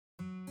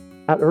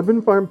At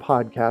Urban Farm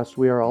Podcast,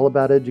 we are all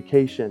about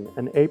education,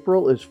 and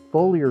April is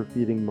foliar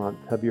feeding month.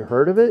 Have you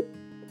heard of it?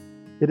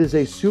 It is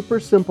a super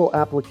simple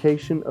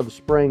application of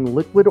spraying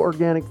liquid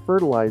organic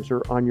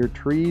fertilizer on your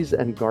trees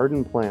and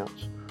garden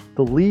plants.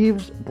 The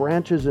leaves,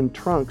 branches, and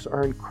trunks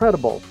are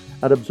incredible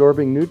at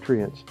absorbing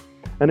nutrients.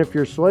 And if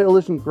your soil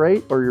isn't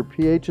great or your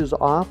pH is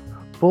off,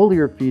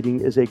 foliar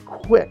feeding is a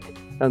quick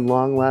and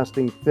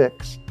long-lasting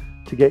fix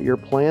to get your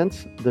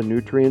plants the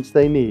nutrients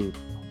they need.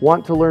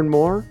 Want to learn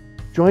more?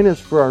 Join us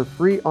for our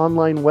free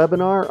online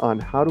webinar on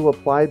how to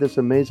apply this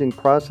amazing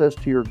process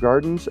to your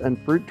gardens and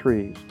fruit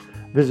trees.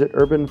 Visit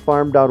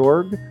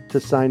urbanfarm.org to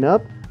sign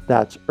up.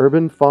 That's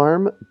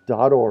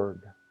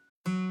urbanfarm.org.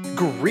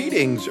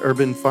 Greetings,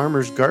 urban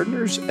farmers,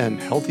 gardeners, and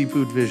healthy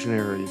food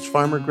visionaries.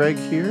 Farmer Greg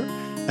here,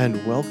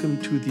 and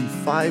welcome to the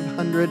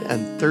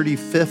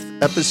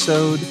 535th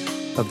episode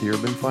of the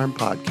Urban Farm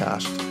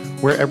Podcast,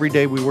 where every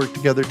day we work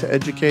together to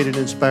educate and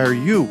inspire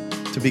you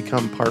to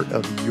become part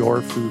of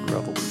your food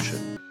revolution.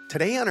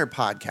 Today on our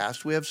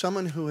podcast, we have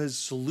someone who has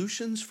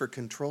solutions for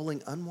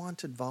controlling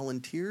unwanted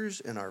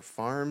volunteers in our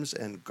farms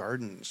and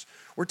gardens.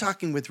 We're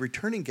talking with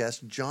returning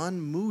guest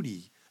John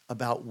Moody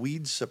about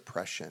weed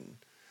suppression.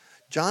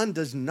 John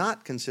does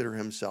not consider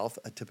himself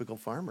a typical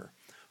farmer.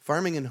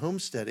 Farming and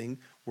homesteading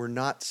were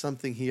not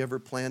something he ever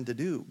planned to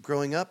do.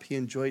 Growing up, he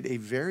enjoyed a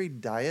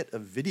varied diet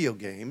of video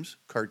games,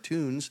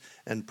 cartoons,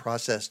 and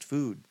processed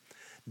food.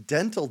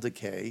 Dental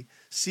decay,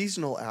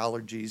 seasonal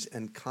allergies,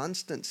 and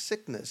constant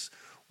sickness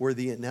were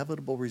the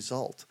inevitable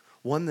result,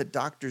 one that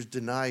doctors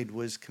denied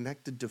was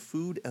connected to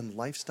food and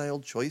lifestyle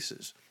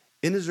choices.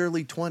 In his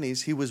early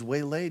 20s, he was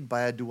waylaid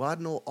by a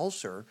duodenal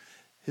ulcer,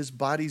 his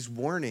body's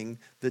warning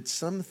that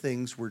some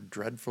things were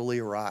dreadfully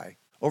awry.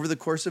 Over the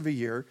course of a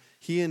year,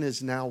 he and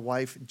his now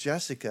wife,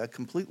 Jessica,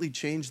 completely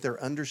changed their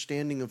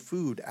understanding of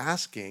food,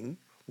 asking,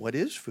 what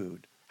is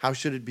food? How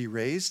should it be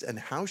raised, and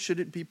how should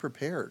it be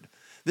prepared?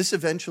 This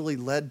eventually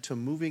led to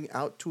moving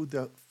out to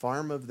the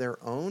farm of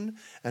their own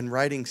and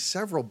writing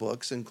several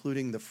books,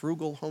 including the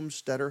Frugal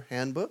Homesteader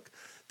Handbook,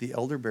 the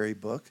Elderberry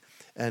Book,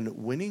 and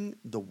Winning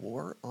the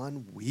War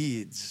on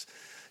Weeds.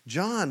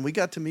 John, we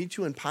got to meet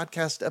you in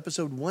podcast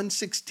episode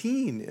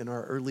 116 in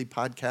our early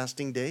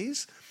podcasting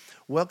days.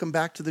 Welcome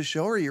back to the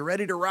show. Are you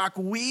ready to rock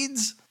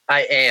weeds?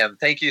 I am.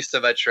 Thank you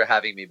so much for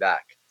having me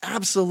back.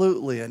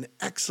 Absolutely, and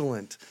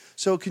excellent.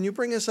 So can you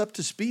bring us up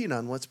to speed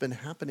on what's been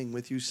happening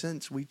with you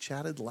since we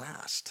chatted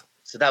last?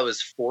 So that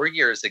was 4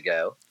 years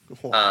ago.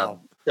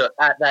 Wow. So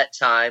at that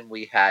time,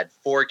 we had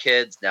 4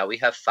 kids. Now we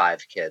have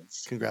 5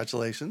 kids.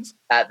 Congratulations.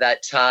 At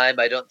that time,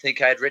 I don't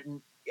think I'd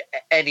written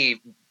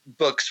any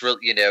books,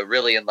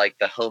 really in like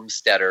the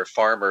homesteader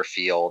farmer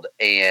field.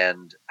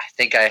 And I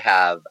think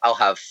I'll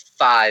have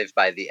 5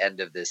 by the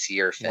end of this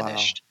year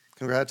finished. Wow.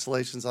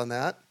 Congratulations on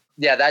that.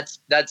 Yeah,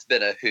 that's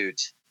been a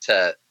hoot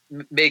to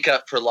make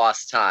up for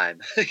lost time.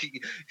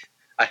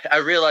 I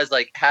realize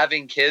like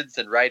having kids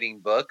and writing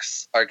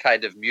books are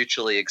kind of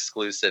mutually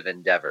exclusive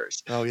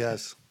endeavors. Oh,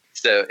 yes.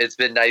 So it's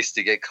been nice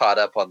to get caught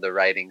up on the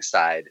writing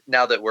side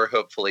now that we're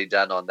hopefully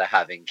done on the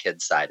having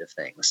kids side of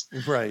things.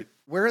 Right.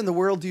 Where in the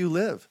world do you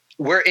live?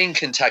 We're in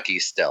Kentucky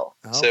still.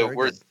 Oh, so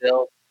we're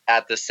still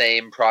at the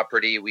same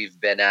property we've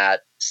been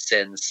at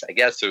since, I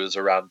guess it was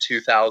around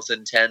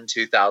 2010,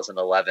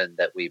 2011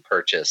 that we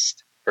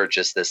purchased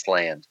this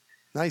land.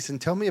 Nice.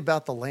 And tell me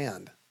about the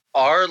land.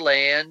 Our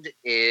land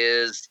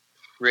is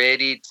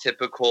pretty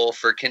typical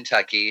for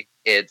Kentucky.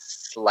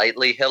 It's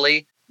slightly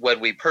hilly. When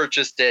we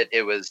purchased it,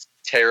 it was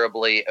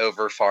terribly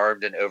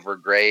overfarmed and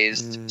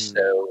overgrazed.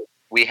 So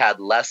we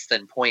had less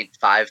than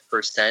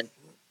 0.5%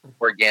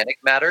 organic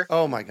matter.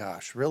 Oh my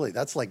gosh. Really?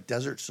 That's like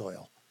desert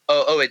soil.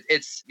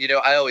 It's,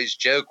 I always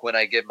joke when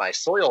I give my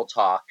soil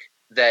talk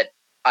that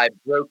I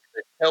broke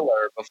the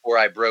tiller before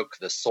I broke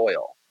the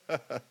soil.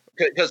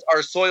 Because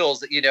our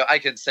soils, I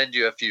can send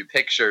you a few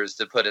pictures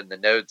to put in the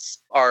notes.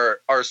 Our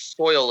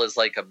soil is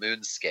like a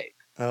moonscape.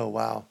 Oh,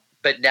 wow.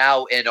 But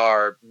now in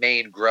our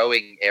main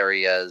growing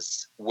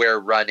areas, we're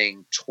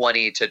running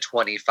 20 to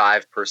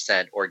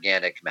 25%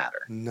 organic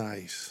matter.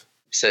 Nice.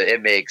 So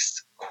it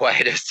makes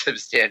quite a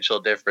substantial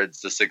difference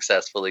to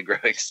successfully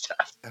growing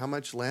stuff. How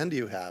much land do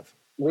you have?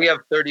 We have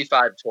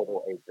 35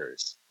 total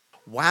acres.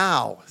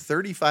 Wow.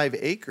 35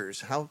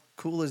 acres. How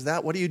cool is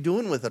that? What are you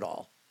doing with it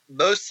all?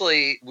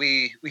 Mostly,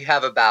 we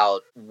have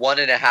about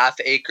 1.5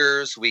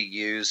 acres we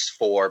use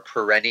for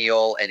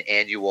perennial and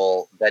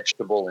annual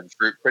vegetable and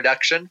fruit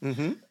production.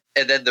 Mm-hmm.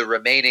 And then the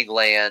remaining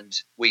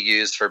land we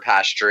use for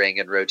pasturing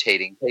and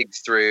rotating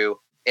pigs through.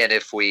 And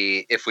if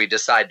we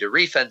decide to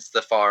refence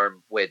the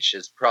farm, which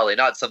is probably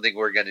not something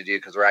we're going to do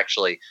because we're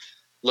actually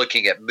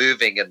looking at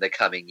moving in the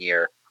coming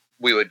year,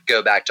 we would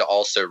go back to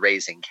also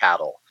raising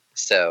cattle.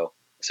 So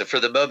for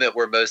the moment,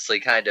 we're mostly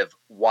kind of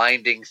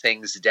winding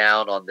things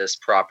down on this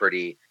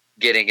property,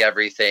 getting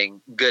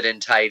everything good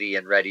and tidy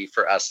and ready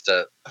for us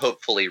to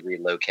hopefully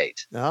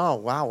relocate. Oh,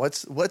 wow.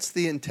 What's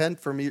the intent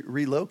for me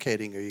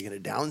relocating? Are you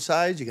going to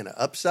downsize? Are you going to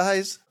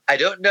upsize? I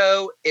don't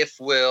know if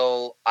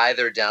we'll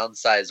either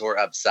downsize or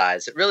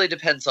upsize. It really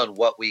depends on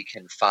what we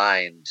can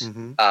find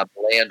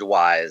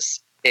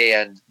land-wise.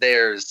 And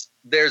there's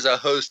a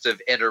host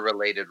of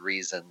interrelated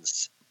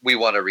reasons we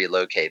want to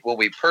relocate. When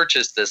we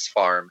purchased this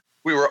farm,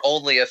 we were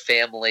only a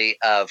family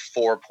of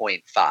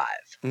 4.5.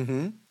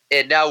 Mm-hmm.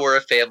 And now we're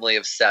a family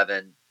of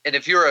 7. And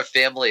if you're a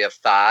family of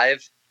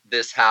 5,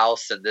 this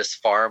house and this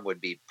farm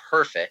would be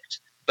perfect.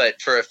 But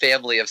for a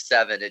family of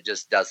 7, it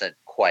just doesn't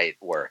quite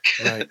work.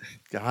 Right.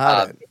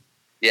 Got it.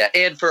 Yeah.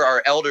 And for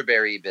our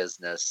elderberry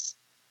business,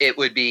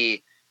 it'd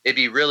be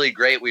really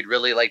great. We'd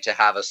really like to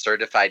have a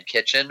certified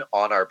kitchen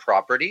on our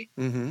property.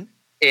 Mm-hmm.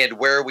 And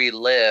where we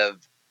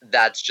live,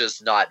 that's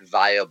just not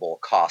viable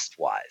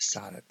cost-wise.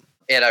 Got it.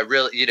 And I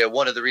really,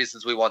 one of the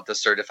reasons we want the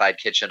certified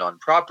kitchen on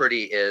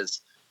property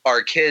is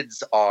our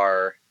kids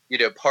are,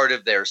 part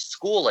of their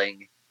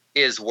schooling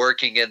is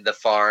working in the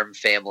farm,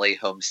 family,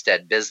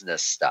 homestead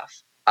business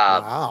stuff.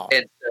 Wow.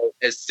 And so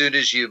as soon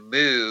as you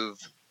move,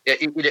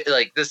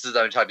 like this is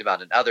what I'm talking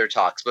about in other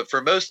talks, but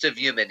for most of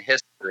human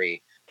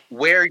history,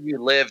 where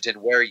you lived and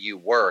where you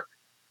work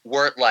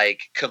weren't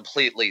like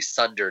completely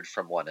sundered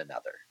from one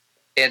another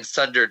and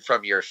sundered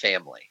from your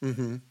family.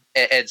 Mm-hmm.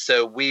 And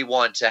so we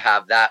want to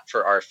have that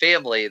for our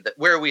family, that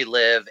where we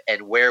live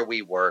and where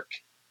we work,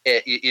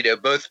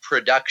 both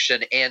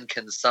production and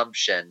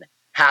consumption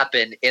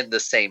happen in the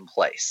same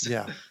place.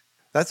 Yeah.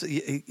 That's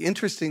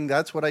interesting.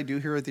 That's what I do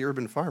here at the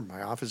Urban Farm.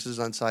 My office is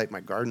on site.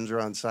 My gardens are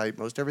on site.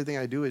 Most everything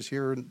I do is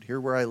here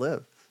where I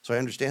live. So I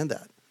understand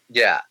that.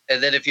 Yeah.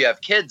 And then if you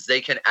have kids,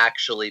 they can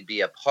actually be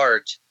a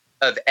part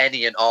of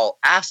any and all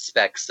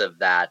aspects of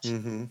that,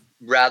 mm-hmm.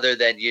 rather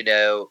than,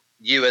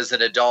 you as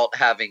an adult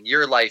having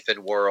your life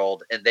and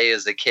world and they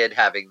as a kid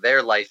having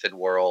their life and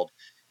world,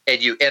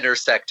 and you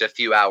intersect a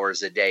few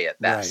hours a day at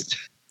best.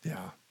 Right.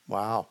 Yeah.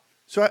 Wow.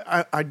 So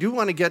I do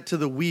want to get to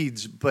the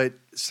weeds, but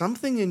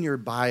something in your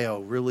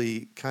bio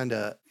really kind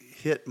of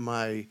hit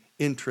my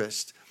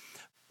interest.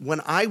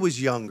 When I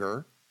was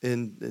younger,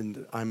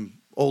 and I'm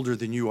older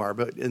than you are,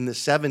 but in the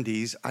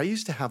 70s, I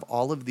used to have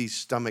all of these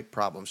stomach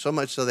problems, so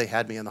much so they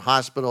had me in the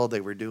hospital.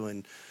 They were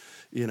doing,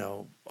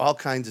 all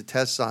kinds of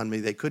tests on me.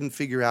 They couldn't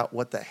figure out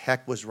what the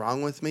heck was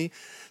wrong with me.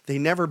 They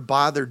never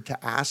bothered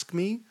to ask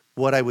me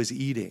what I was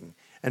eating.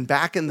 And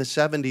back in the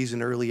 70s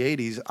and early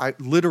 80s, I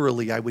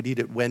would eat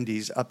at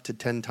Wendy's up to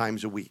 10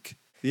 times a week.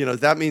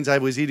 That means I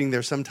was eating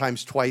there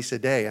sometimes twice a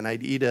day, and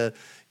I'd eat a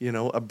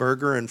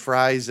burger and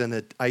fries and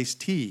an iced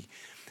tea.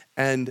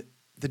 And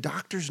the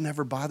doctors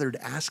never bothered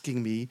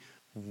asking me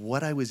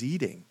what I was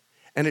eating.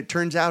 And it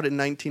turns out in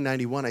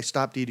 1991, I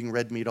stopped eating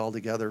red meat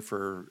altogether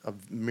for a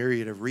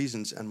myriad of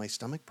reasons, and my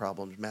stomach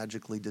problems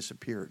magically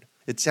disappeared.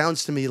 It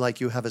sounds to me like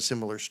you have a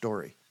similar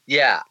story.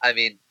 Yeah, I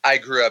mean, I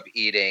grew up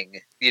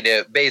eating,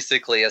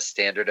 basically a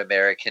standard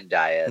American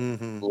diet,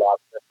 mm-hmm.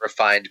 lots of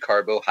refined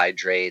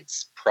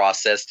carbohydrates,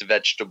 processed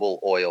vegetable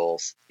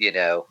oils,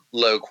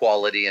 low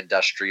quality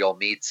industrial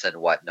meats and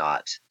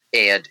whatnot.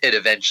 And it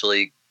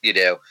eventually,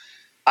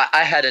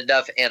 I had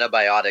enough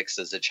antibiotics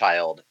as a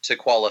child to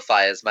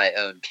qualify as my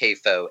own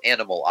CAFO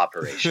animal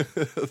operation.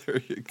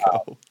 There you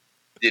go.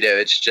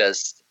 It's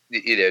just,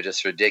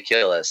 just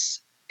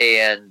ridiculous.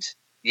 And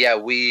yeah,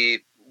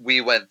 we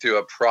went through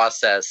a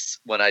process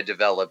when I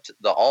developed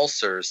the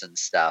ulcers and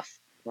stuff.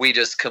 We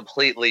just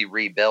completely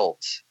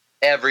rebuilt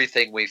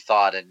everything we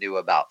thought and knew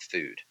about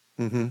food.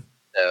 Mm-hmm.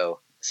 So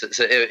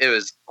it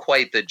was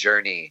quite the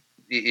journey.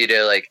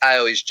 Like I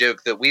always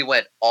joke that we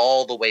went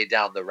all the way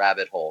down the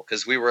rabbit hole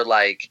because we were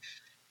like,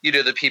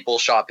 the people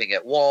shopping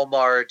at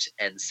Walmart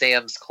and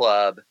Sam's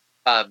Club,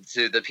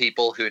 to the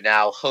people who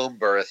now home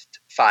birthed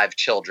 5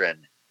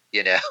 children,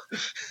 Yeah.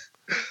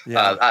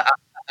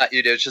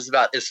 It's just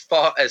about as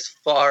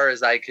far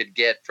as I could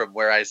get from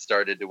where I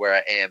started to where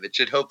I am. It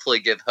should hopefully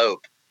give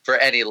hope for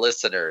any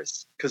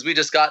listeners because we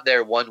just got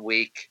there 1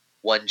 week,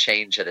 one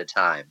change at a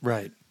time.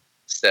 Right.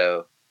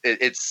 So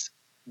it's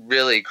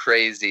really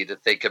crazy to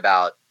think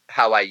about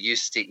how I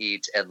used to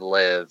eat and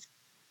live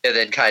and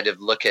then kind of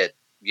look at,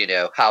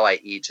 how I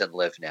eat and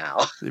live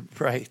now.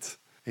 Right.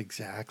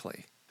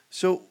 Exactly.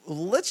 So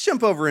let's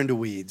jump over into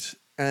weeds.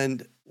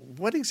 And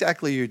what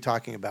exactly are you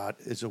talking about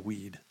is a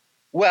weed?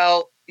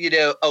 Well,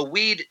 a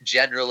weed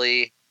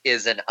generally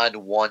is an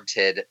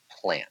unwanted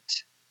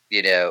plant,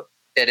 and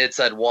it's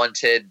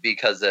unwanted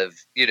because of,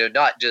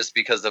 not just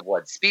because of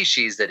what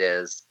species it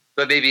is,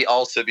 but maybe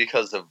also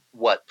because of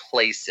what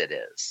place it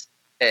is.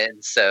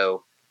 And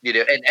so,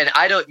 and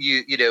I don't,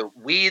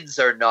 weeds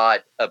are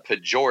not a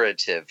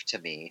pejorative to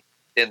me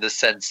in the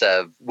sense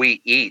of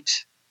we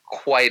eat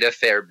quite a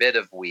fair bit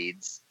of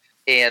weeds.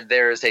 And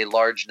there's a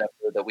large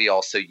number that we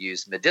also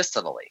use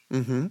medicinally.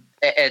 Mm-hmm.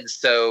 And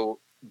so,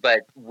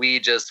 but we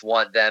just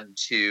want them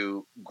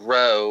to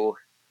grow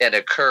and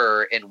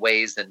occur in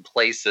ways and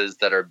places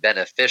that are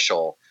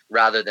beneficial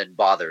rather than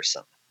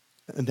bothersome.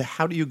 And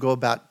how do you go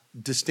about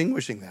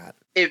distinguishing that?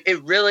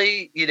 It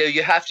really,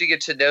 you have to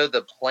get to know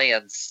the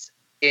plants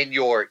in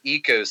your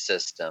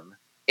ecosystem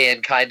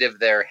and kind of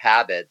their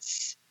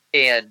habits.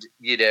 And,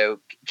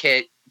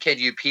 can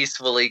you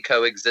peacefully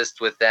coexist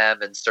with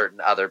them and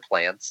certain other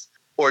plants?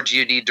 Or do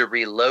you need to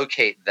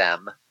relocate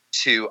them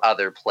to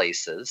other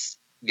places?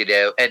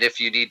 and if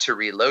you need to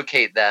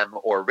relocate them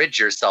or rid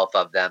yourself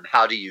of them,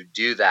 how do you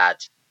do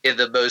that in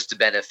the most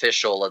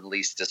beneficial and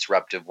least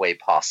disruptive way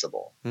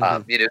possible?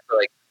 So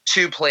like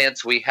 2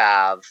 plants we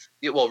have,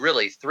 well,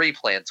 really 3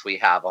 plants we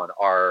have on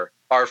our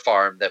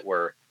farm that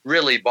were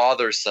really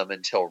bothersome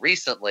until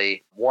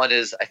recently. One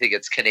is, I think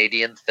it's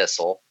Canadian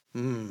thistle.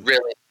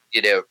 Really,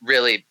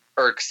 really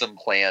irksome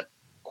plant,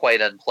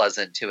 quite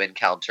unpleasant to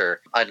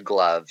encounter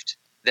ungloved.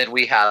 Then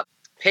we have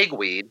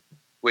pigweed,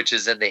 which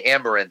is in the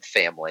amaranth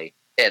family.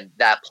 And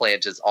that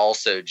plant is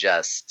also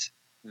just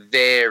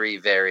very,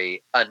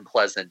 very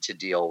unpleasant to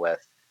deal with.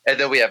 And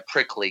then we have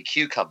prickly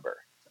cucumber.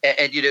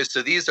 And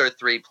so these are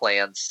 3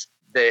 plants.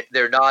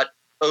 They're not,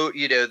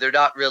 they're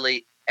not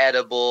really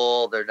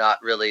edible. They're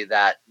not really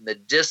that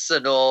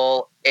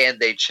medicinal, and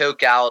they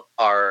choke out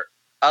our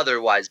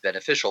otherwise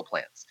beneficial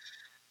plants.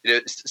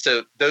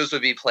 So those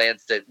would be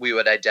plants that we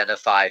would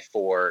identify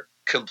for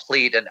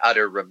complete and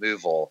utter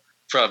removal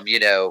from,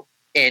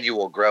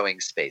 annual growing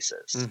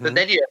spaces. But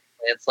then you have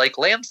plants like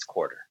lamb's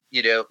quarter,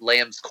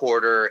 lamb's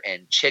quarter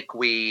and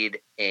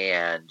chickweed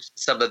and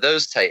some of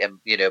those type,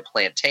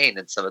 plantain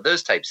and some of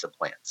those types of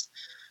plants.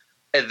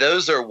 And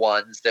those are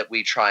ones that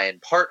we try and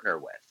partner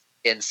with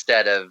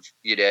instead of,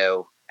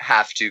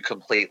 have to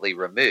completely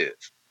remove.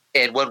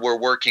 And when we're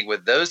working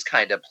with those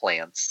kind of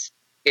plants,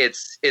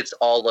 it's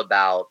all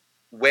about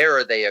where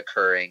are they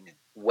occurring?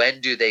 When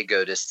do they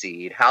go to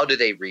seed? How do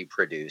they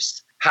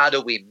reproduce? How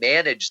do we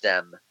manage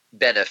them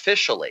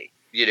beneficially,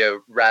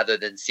 rather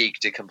than seek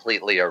to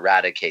completely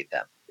eradicate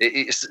them?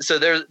 So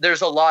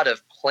there's a lot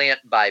of plant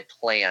by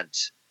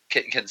plant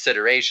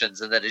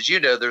considerations. And then, as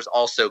there's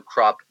also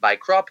crop by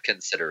crop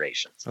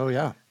considerations. Oh,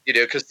 yeah.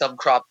 Because some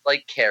crops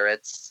like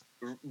carrots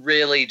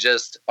really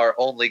just are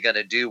only going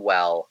to do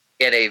well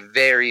in a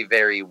very,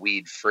 very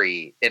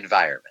weed-free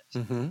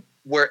environment.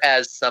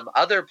 Whereas some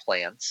other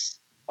plants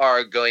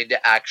are going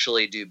to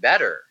actually do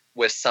better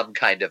with some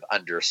kind of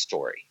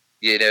understory.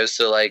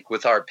 So like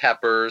with our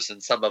peppers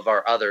and some of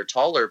our other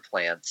taller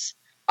plants,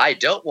 I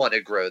don't want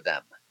to grow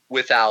them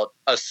without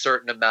a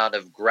certain amount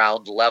of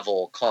ground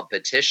level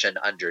competition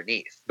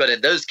underneath. But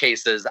in those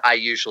cases, I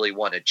usually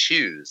want to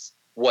choose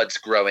what's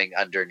growing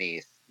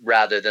underneath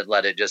rather than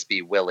let it just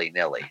be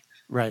willy-nilly.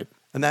 Right.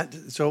 And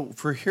so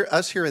for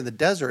us here in the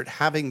desert,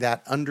 having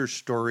that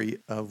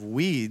understory of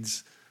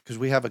weeds, because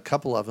we have a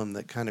couple of them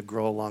that kind of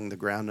grow along the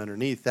ground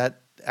underneath,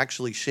 that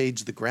actually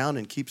shades the ground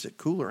and keeps it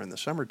cooler in the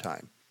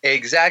summertime.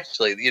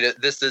 Exactly.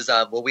 This is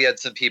we had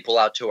some people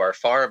out to our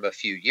farm a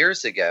few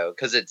years ago,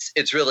 because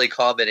it's really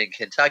common in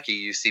Kentucky.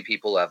 You see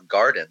people who have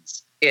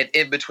gardens, and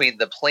in between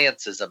the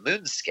plants is a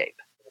moonscape,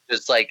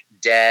 just like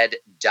dead,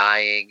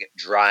 dying,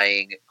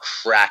 drying,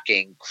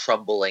 cracking,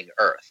 crumbling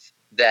earth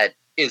that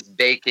is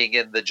baking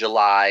in the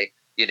July,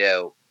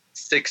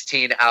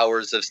 16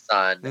 hours of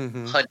sun,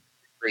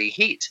 100-degree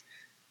heat.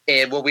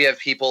 And when we have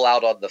people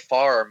out on the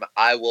farm,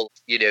 I will,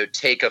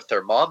 take a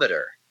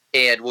thermometer,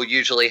 and we'll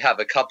usually have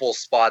a couple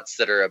spots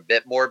that are a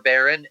bit more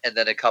barren, and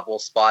then a couple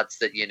spots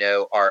that,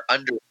 are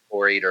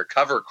understoried or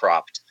cover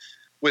cropped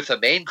with a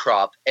main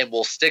crop, and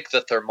we'll stick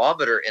the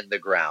thermometer in the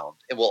ground.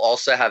 And we'll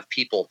also have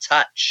people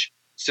touch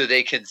so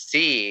they can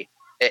see,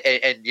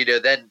 and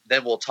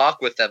then we'll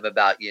talk with them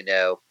about,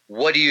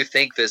 what do you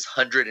think this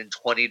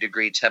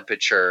 120-degree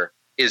temperature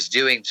is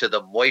doing to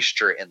the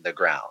moisture in the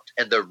ground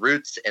and the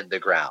roots in the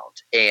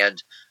ground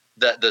and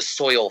the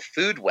soil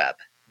food web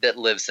that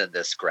lives in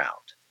this ground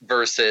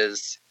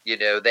versus,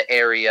 the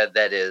area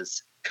that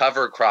is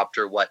cover cropped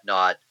or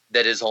whatnot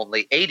that is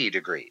only 80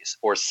 degrees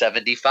or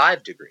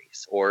 75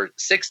 degrees or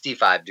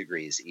 65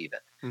 degrees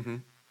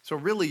even. So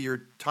really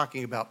you're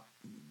talking about,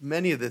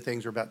 many of the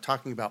things are about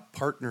talking about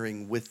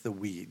partnering with the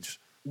weeds.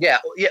 Yeah.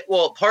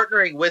 Well,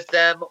 partnering with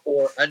them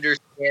or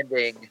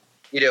understanding,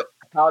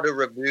 how to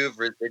remove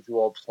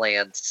residual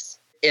plants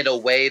in a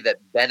way that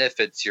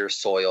benefits your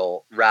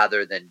soil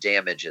rather than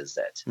damages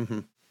it.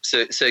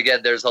 So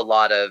again, there's a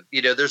lot of,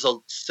 there's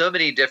so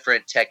many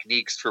different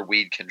techniques for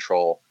weed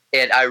control.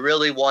 And I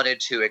really wanted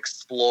to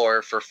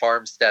explore for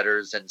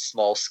farmsteaders and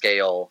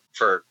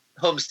for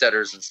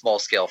homesteaders and small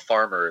scale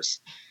farmers,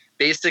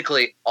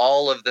 basically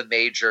all of the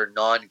major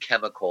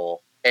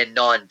non-chemical and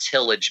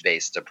non-tillage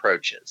based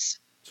approaches.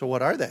 So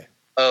what are they?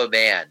 Oh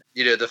man,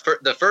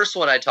 the first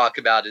one I talk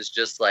about is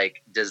just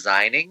like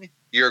designing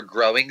your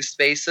growing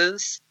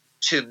spaces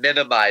to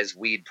minimize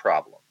weed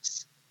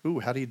problems. Ooh,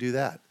 how do you do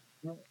that?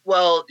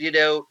 Well,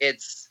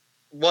 it's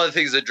one of the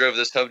things that drove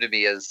this home to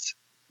me is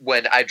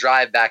when I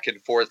drive back and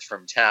forth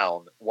from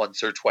town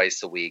once or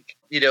twice a week,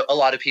 a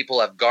lot of people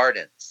have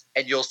gardens,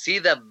 and you'll see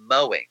them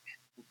mowing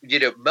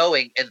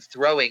and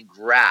throwing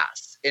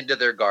grass into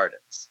their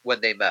gardens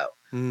when they mow.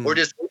 Or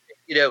just,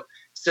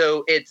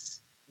 so it's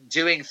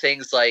doing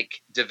things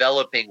like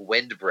developing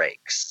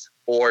windbreaks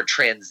or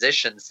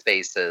transition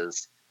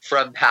spaces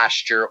from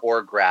pasture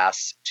or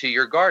grass to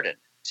your garden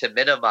to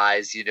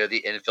minimize,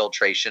 the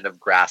infiltration of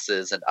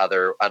grasses and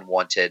other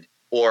unwanted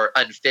or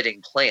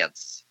unfitting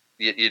plants,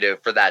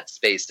 for that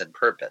space and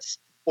purpose.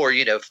 Or,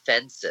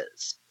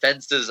 fences.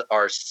 Fences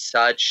are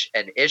such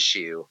an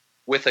issue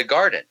with a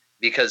garden.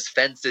 because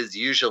fences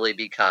usually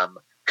become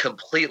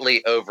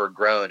completely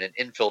overgrown and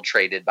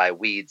infiltrated by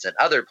weeds and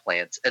other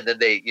plants. And then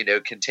they,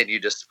 continue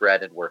to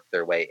spread and work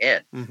their way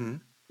in. Mm-hmm.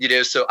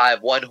 So I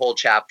have one whole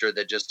chapter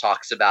that just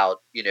talks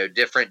about,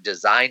 different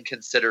design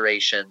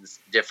considerations,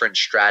 different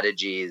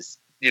strategies,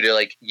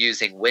 like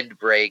using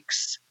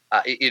windbreaks.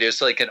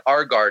 So like in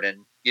our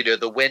garden,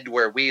 the wind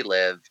where we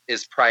live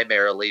is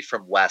primarily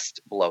from west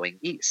blowing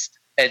east.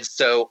 And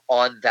so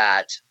on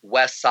that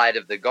west side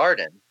of the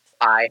garden,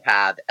 I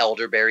have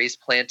elderberries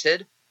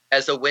planted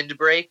as a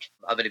windbreak.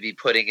 I'm going to be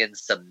putting in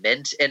some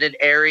mint in an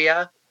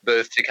area,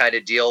 both to kind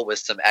of deal with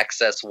some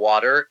excess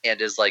water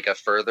and as like a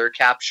further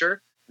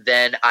capture.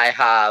 Then I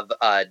have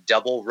a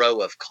double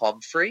row of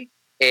comfrey.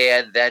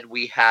 And then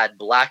we had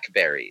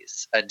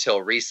blackberries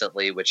until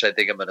recently, which I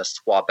think I'm going to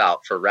swap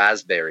out for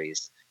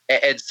raspberries.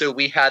 And so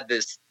we had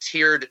this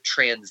tiered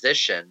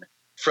transition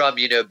from,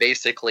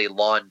 basically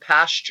lawn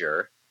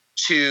pasture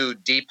to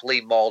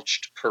deeply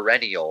mulched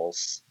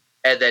perennials.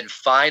 And then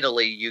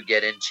finally you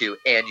get into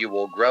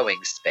annual growing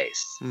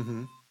space.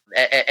 Mm-hmm.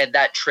 And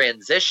that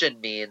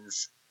transition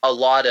means a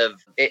lot of,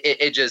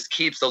 it just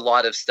keeps a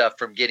lot of stuff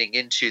from getting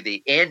into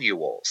the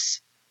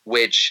annuals,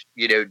 which,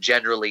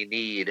 generally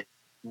need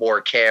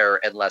more care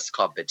and less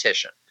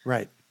competition.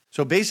 Right.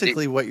 So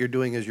basically what you're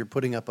doing is you're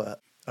putting up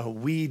a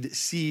weed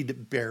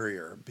seed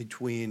barrier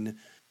between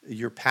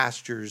your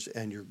pastures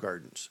and your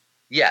gardens.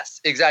 Yes,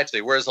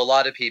 exactly. Whereas a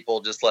lot of people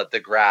just let the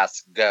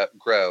grass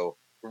grow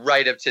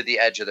right up to the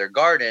edge of their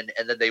garden,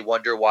 and then they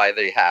wonder why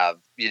they have,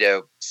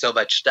 so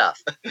much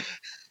stuff.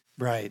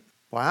 Right.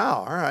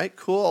 Wow. All right,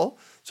 cool.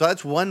 So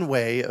that's one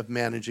way of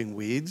managing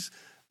weeds.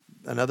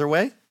 Another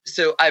way?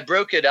 So I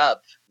broke it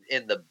up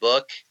in the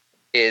book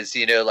is,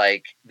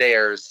 like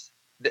there's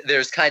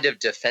kind of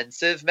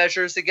defensive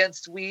measures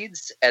against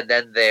weeds, and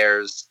then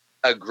there's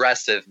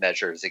aggressive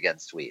measures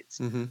against weeds.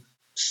 Mm-hmm.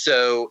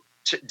 So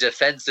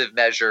defensive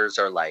measures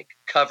are like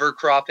cover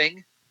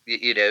cropping,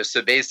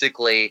 so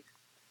basically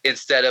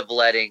instead of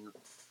letting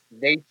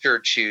nature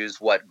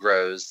choose what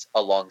grows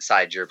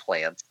alongside your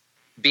plants,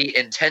 be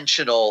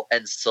intentional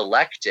and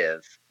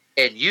selective,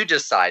 and you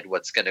decide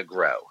what's going to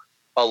grow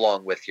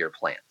along with your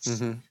plants.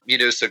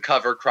 Mm-hmm. So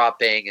cover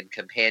cropping and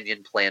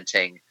companion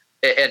planting,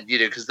 and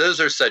because those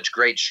are such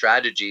great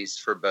strategies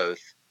for both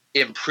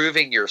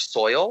improving your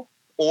soil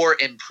or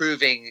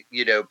improving,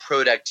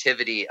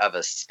 productivity of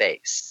a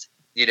space,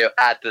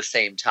 at the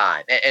same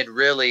time. And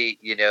really,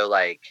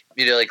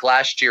 like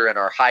last year in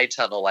our high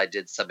tunnel, I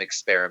did some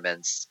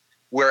experiments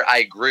where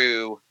I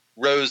grew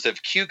rows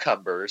of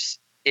cucumbers,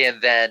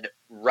 and then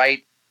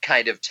right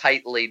kind of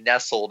tightly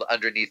nestled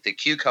underneath the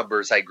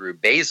cucumbers, I grew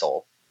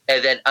basil.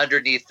 And then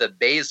underneath the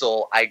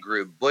basil, I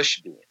grew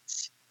bush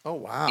beans. Oh,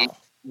 wow.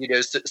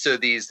 So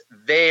these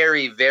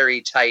very,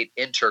 very tight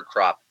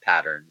intercrop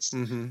patterns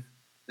Mm-hmm.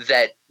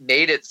 that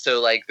made it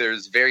so like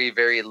there's very,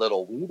 very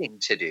little weeding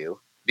to do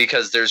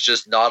because there's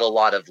just not a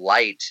lot of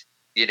light,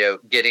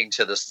 getting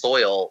to the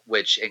soil,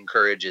 which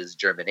encourages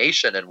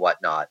germination and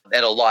whatnot.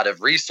 And a lot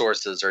of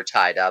resources are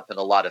tied up and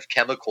a lot of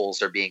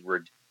chemicals are being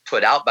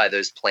put out by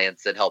those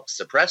plants that help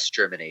suppress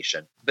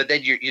germination. But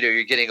then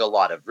you're getting a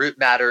lot of root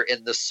matter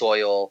in the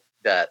soil.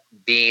 The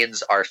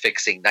beans are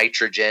fixing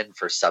nitrogen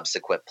for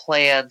subsequent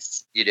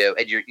plants,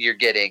 and you're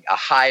getting a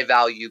high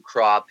value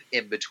crop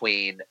in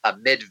between a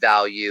mid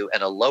value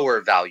and a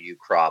lower value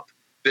crop,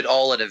 but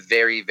all in a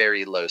very,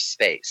 very low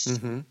space.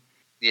 Mm-hmm.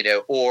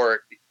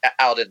 Or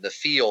out in the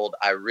field,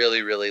 I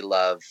really, really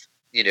love,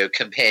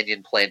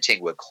 companion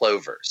planting with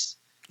clovers.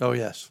 Oh,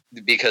 yes.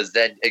 Because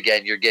then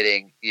again, you're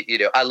getting,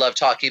 I love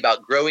talking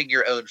about growing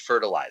your own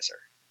fertilizer.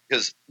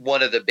 Because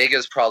one of the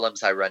biggest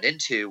problems I run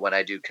into when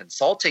I do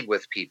consulting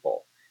with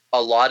people, a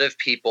lot of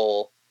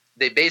people,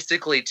 they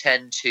basically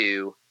tend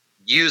to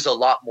use a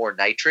lot more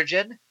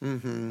nitrogen.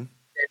 Mm-hmm.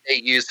 They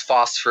use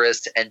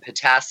phosphorus and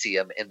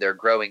potassium in their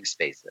growing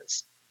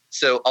spaces.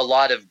 So a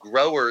lot of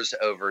growers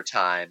over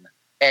time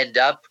end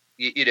up,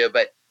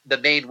 but the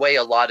main way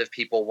a lot of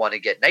people want to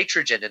get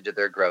nitrogen into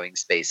their growing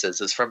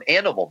spaces is from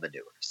animal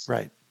manures.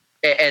 Right.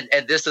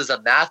 And this is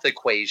a math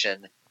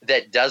equation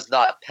that does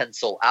not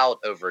pencil out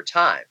over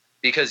time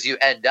because you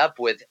end up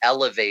with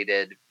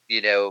elevated,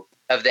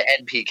 of the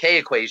NPK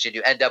equation,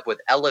 you end up with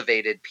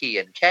elevated P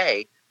and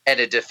K and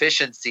a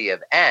deficiency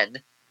of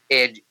N,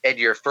 and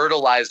your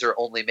fertilizer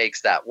only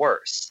makes that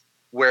worse.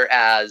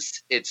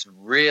 Whereas it's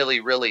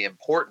really, really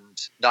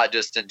important, not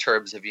just in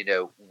terms of,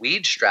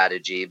 weed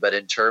strategy, but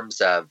in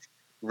terms of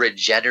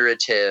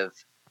regenerative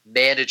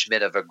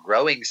management of a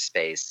growing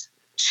space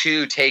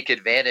to take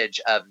advantage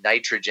of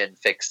nitrogen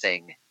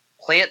fixing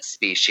plant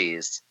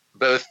species,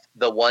 both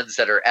the ones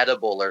that are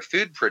edible or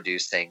food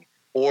producing,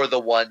 or the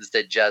ones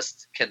that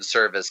just can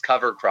serve as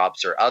cover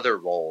crops or other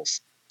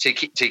roles to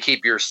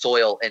keep your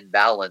soil in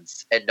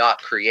balance and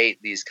not create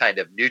these kind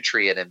of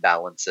nutrient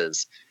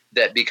imbalances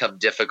that become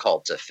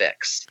difficult to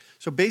fix.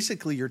 So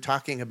basically you're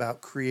talking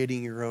about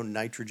creating your own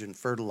nitrogen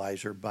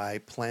fertilizer by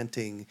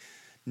planting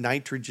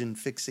nitrogen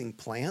fixing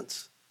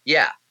plants?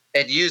 Yeah,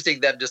 and using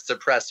them to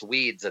suppress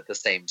weeds at the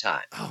same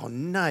time. Oh,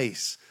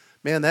 nice.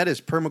 Man, that is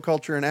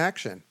permaculture in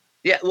action.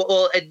 Yeah,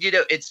 well, and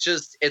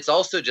it's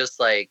also just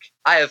like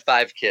I have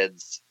 5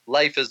 kids.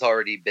 Life is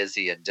already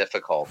busy and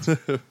difficult.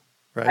 I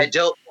Right?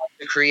 don't want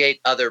to create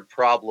other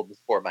problems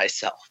for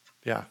myself.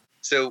 Yeah.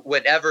 So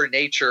whenever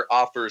nature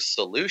offers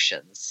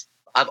solutions,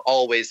 I'm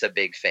always a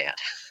big fan.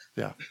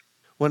 Yeah.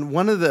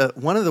 One of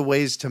the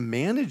ways to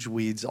manage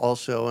weeds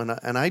also,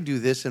 and I do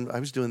this, and I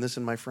was doing this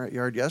in my front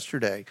yard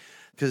yesterday,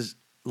 because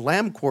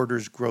lamb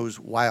quarters grows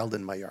wild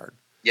in my yard.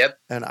 Yep.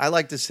 And I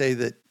like to say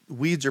that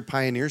weeds are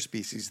pioneer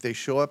species. They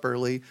show up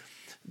early.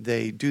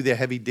 They do the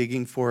heavy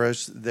digging for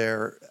us.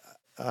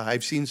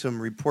 I've seen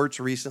some reports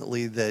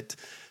recently that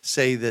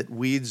say that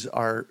weeds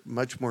are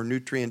much more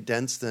nutrient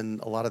dense than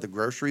a lot of the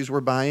groceries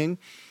we're buying.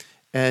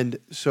 And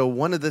so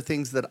one of the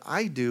things that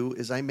I do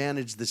is I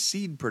manage the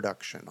seed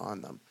production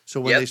on them. So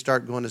when they Yep.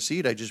 start going to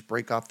seed, I just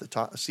break off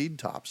the seed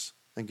tops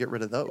and get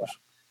rid of those.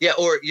 Yeah,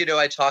 or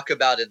I talk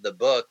about in the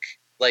book,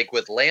 like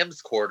with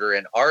lamb's quarter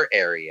in our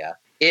area,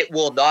 it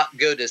will not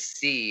go to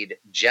seed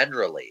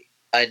generally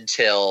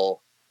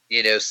until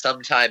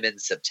sometime in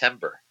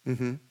September.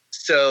 Mm-hmm.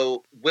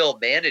 So we'll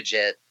manage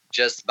it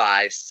just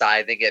by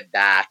scything it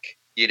back,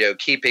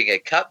 keeping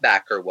it cut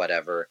back or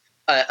whatever,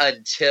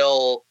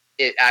 until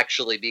it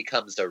actually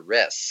becomes a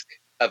risk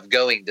of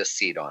going to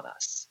seed on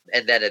us.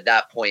 And then at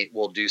that point,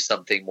 we'll do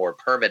something more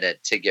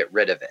permanent to get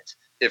rid of it.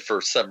 If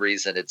for some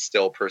reason it's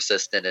still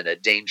persistent and a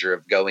danger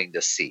of going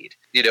to seed.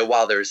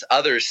 While there's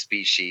other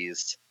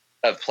species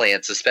of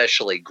plants,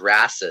 especially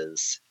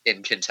grasses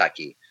in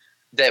Kentucky,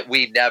 that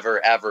we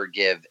never ever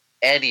give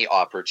any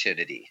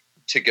opportunity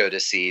to go to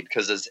seed,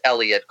 because as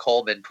Elliot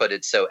Coleman put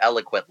it so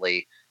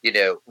eloquently,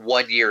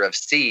 1 year of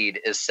seed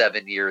is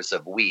 7 years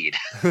of weed.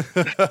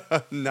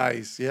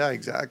 Nice. Yeah,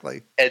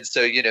 exactly. And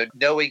so,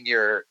 knowing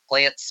your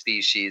plant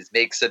species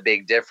makes a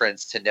big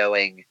difference to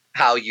knowing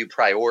how you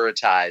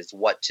prioritize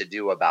what to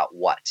do about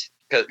what.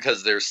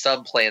 Because there's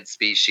some plant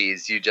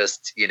species you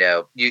just,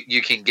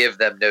 you can give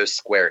them no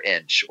square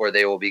inch or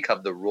they will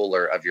become the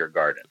ruler of your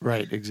garden.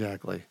 Right,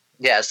 exactly.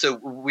 Yeah, so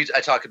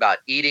I talk about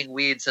eating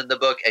weeds in the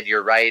book, and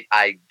you're right.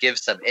 I give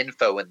some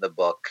info in the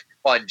book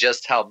on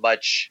just how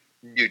much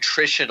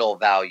nutritional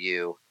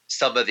value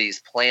some of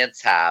these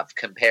plants have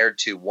compared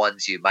to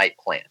ones you might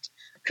plant.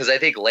 Because I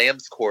think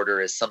lamb's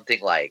quarter is something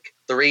like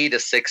 3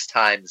 to 6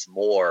 times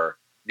more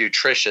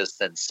nutritious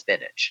than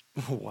spinach.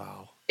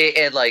 Wow.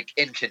 And like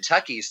in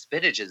Kentucky,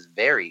 spinach is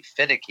very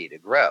finicky to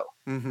grow.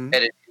 Mm-hmm. And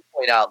as you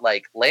point out,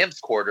 like lamb's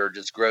quarter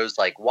just grows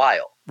like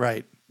wild.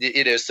 Right.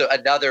 So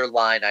another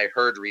line I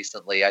heard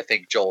recently, I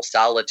think Joel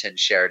Salatin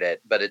shared it,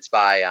 but it's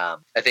by,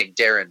 I think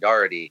Darren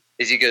Doherty,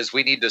 is he goes,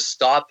 we need to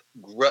stop,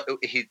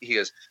 he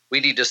goes, we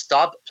need to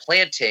stop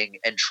planting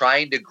and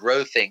trying to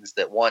grow things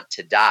that want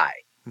to die.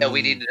 And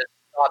we need to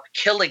stop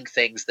killing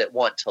things that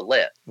want to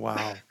live.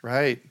 Wow.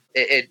 Right.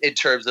 In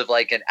terms of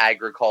like an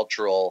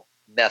agricultural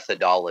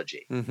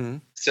methodology. Mm-hmm.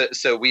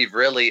 So we've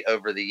really,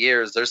 over the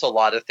years, there's a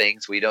lot of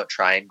things we don't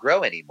try and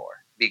grow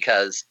anymore,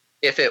 because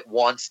if it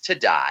wants to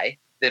die,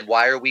 then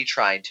why are we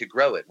trying to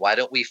grow it? Why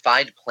don't we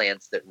find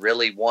plants that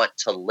really want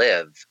to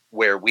live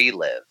where we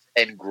live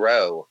and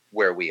grow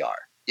where we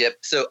are? Yep.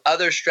 So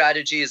other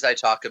strategies I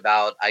talk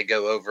about, I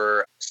go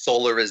over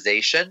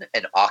solarization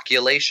and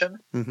oculation,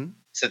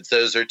 since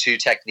those are 2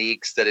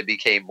 techniques that have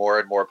become more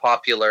and more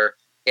popular.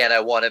 And I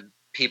wanted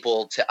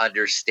people to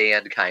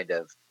understand kind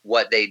of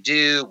what they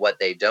do, what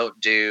they don't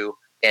do,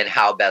 and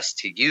how best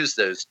to use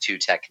those 2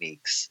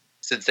 techniques,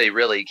 since they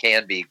really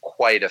can be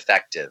quite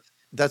effective.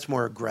 That's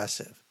more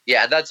aggressive.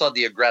 Yeah, and that's on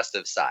the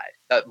aggressive side,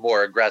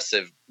 more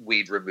aggressive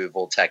weed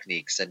removal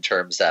techniques in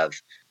terms of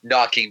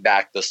knocking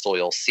back the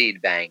soil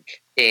seed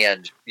bank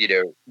and,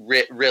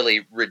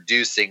 really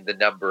reducing the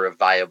number of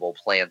viable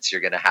plants you're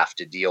going to have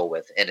to deal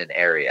with in an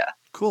area.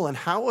 Cool. And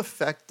how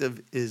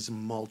effective is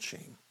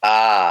mulching?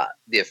 The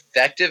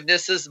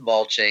effectiveness is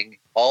mulching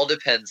all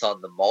depends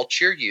on the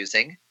mulch you're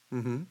using,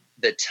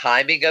 the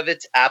timing of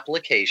its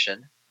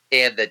application,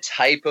 and the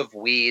type of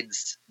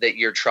weeds that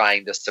you're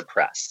trying to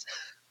suppress.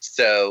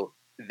 So,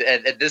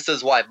 and this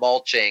is why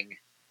mulching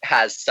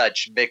has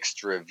such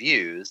mixed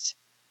reviews,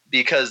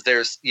 because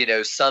there's,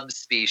 some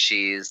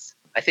species,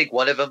 I think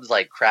one of them is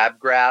like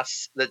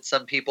crabgrass that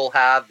some people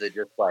have that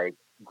just like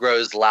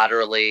grows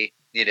laterally,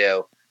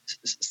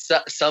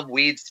 some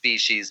weed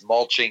species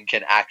mulching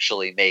can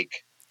actually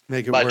make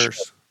it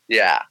worse.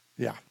 Yeah.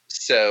 Yeah.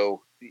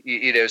 So,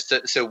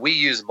 so we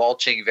use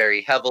mulching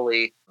very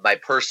heavily. My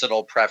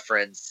personal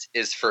preference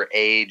is for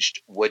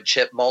aged wood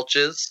chip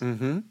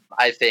mulches.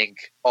 I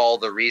think all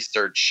the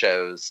research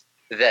shows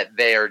that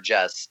they are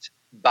just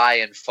by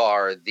and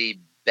far the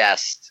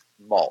best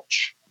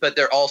mulch, but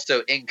they're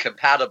also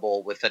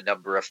incompatible with a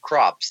number of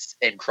crops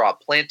and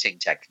crop planting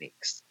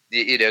techniques.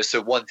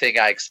 So one thing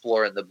I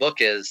explore in the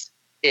book is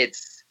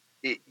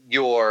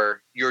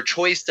your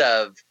choice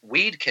of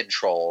weed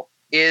control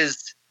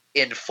is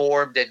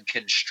informed and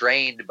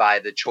constrained by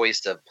the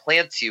choice of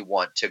plants you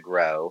want to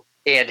grow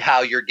and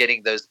how you're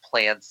getting those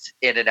plants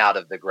in and out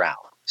of the ground.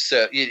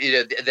 So,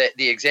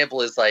 the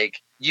example is like,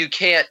 you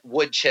can't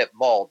wood chip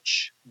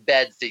mulch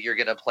beds that you're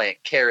going to plant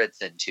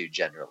carrots into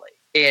generally.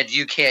 And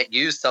you can't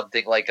use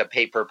something like a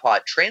paper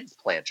pot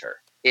transplanter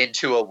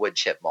into a wood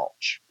chip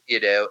mulch,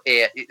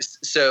 and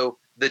so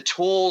the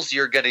tools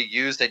you're going to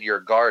use in your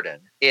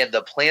garden and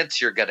the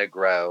plants you're going to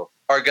grow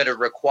are going to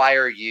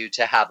require you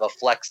to have a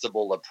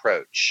flexible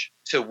approach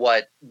to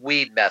what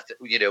weed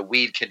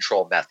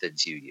control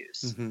methods you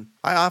use. Mm-hmm.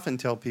 I often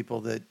tell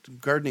people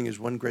that gardening is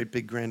one great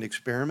big grand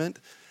experiment,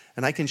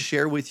 and I can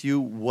share with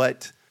you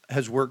what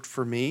has worked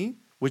for me,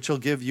 which will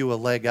give you a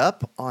leg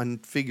up on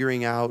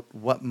figuring out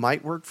what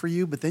might work for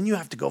you, but then you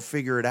have to go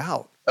figure it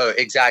out. Oh,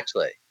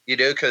 exactly.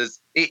 Because,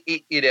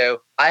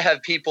 I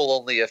have people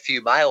only a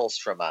few miles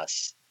from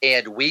us,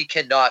 and we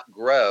cannot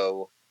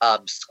grow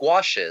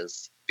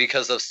squashes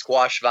because of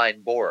squash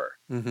vine borer.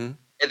 Mm-hmm.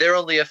 And they're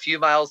only a few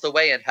miles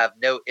away and have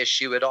no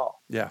issue at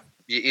all. Yeah.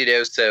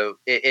 So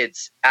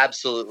it's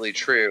absolutely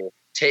true.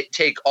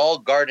 Take all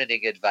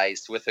gardening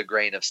advice with a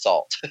grain of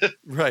salt.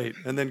 Right.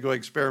 And then go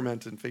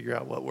experiment and figure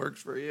out what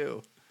works for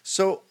you.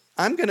 So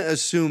I'm going to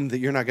assume that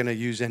you're not going to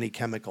use any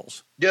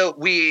chemicals. No,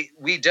 we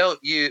don't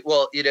use,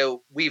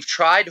 we've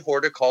tried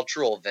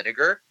horticultural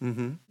vinegar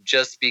Mm-hmm.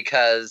 just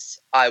because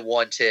I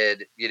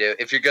wanted,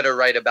 if you're going to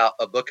write about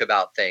a book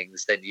about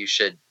things, then you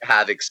should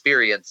have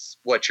experience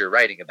what you're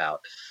writing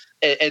about.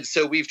 And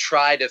so we've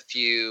tried a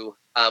few.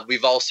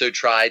 We've also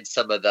tried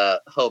some of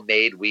the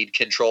homemade weed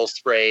control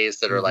sprays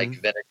that are like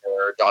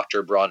vinegar,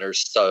 Dr.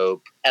 Bronner's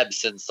soap,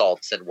 Epsom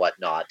salts, and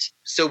whatnot.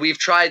 So we've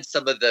tried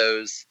some of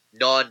those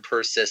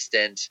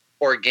non-persistent,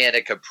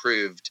 organic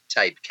approved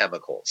type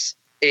chemicals.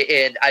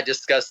 And I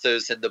discuss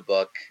those in the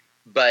book,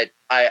 but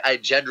I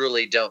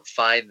generally don't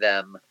find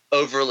them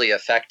overly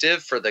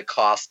effective for the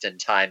cost and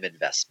time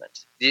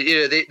investment.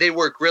 They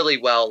work really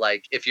well,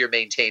 like if you're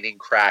maintaining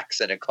cracks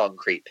in a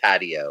concrete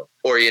patio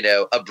or,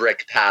 a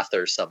brick path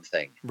or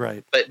something.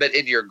 Right. But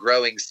in your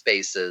growing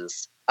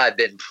spaces, I've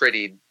been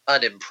pretty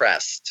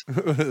unimpressed.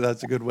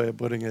 That's a good way of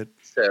putting it.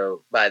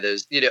 So by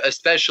those,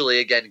 especially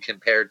again,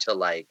 compared to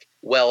like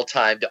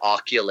well-timed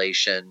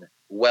occulation,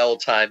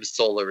 well-timed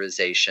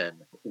solarization,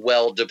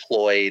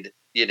 well-deployed,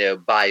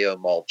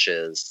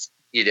 biomulches,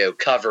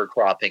 cover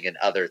cropping and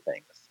other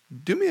things.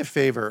 Do me a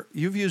favor.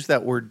 You've used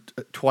that word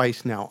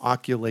twice now,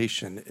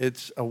 occulation.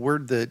 It's a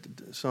word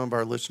that some of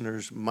our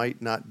listeners might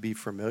not be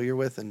familiar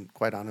with, and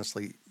quite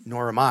honestly,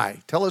 nor am I.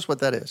 Tell us what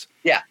that is.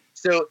 Yeah.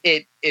 So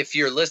if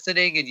you're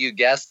listening and you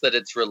guess that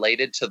it's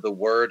related to the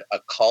word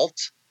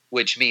occult,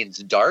 which means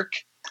dark,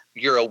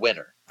 you're a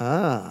winner.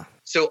 Ah.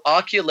 So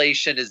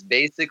occulation is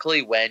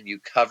basically when you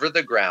cover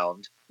the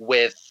ground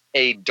with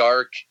a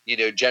dark,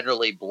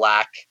 generally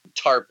black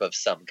tarp of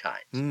some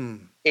kind.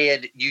 Mm.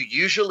 And you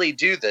usually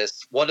do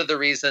this. One of the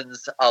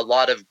reasons a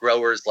lot of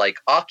growers like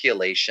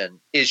occulation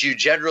is you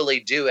generally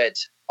do it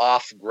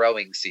off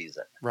growing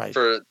season. Right.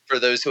 For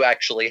those who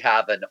actually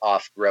have an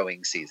off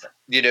growing season.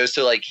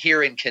 So like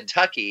here in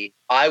Kentucky,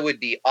 I would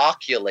be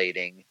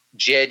oculating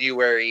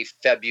January,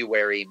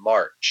 February,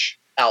 March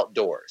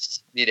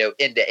outdoors,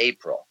 into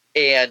April.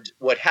 And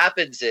what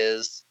happens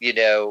is, you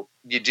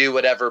do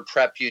whatever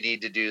prep you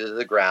need to do to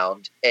the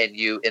ground and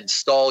you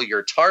install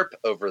your tarp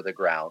over the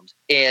ground,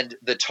 and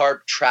the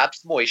tarp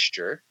traps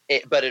moisture,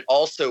 but it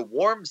also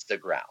warms the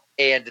ground,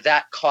 and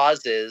that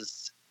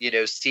causes,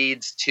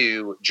 seeds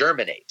to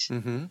germinate.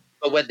 Mm-hmm.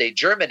 But when they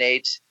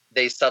germinate,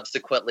 they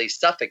subsequently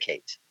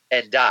suffocate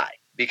and die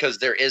because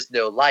there is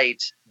no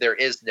light, there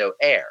is no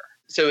air.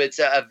 So it's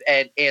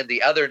and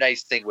the other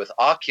nice thing with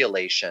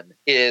occulation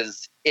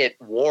is it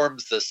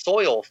warms the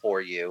soil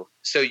for you,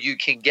 so you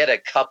can get a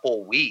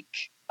couple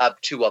week up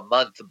to a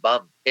month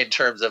bump in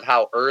terms of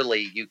how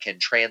early you can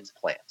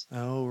transplant.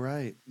 Oh,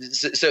 right.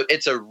 So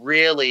it's a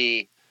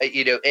really,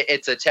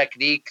 it's a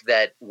technique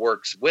that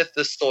works with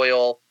the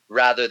soil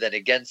rather than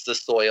against the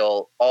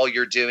soil. All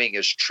you're doing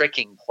is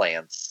tricking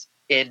plants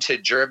into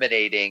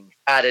germinating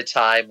at a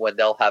time when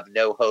they'll have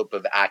no hope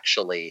of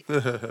actually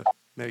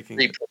making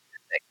reproducing.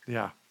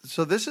 Yeah.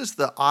 So this is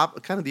the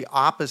kind of the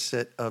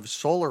opposite of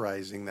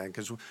solarizing then,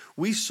 because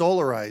we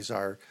solarize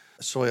our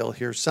soil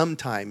here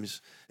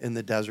sometimes in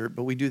the desert,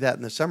 but we do that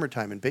in the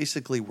summertime, and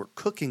basically we're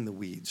cooking the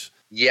weeds.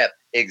 Yep,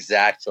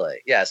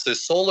 exactly. Yeah, so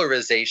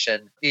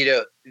solarization,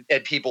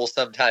 and people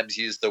sometimes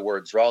use the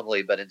words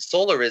wrongly, but in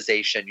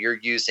solarization, you're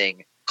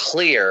using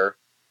clear,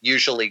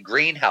 usually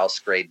greenhouse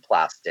grade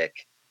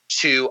plastic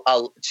to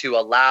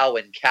allow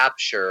and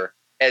capture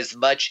as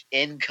much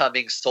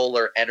incoming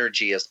solar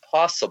energy as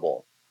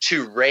possible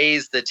to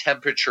raise the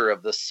temperature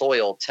of the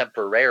soil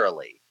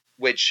temporarily,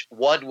 which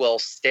one will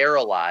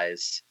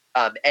sterilize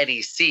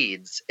any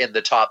seeds in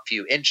the top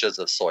few inches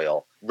of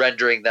soil,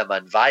 rendering them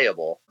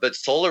unviable. But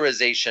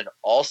solarization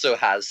also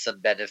has some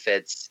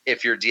benefits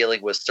if you're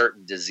dealing with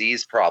certain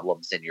disease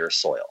problems in your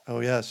soil. Oh,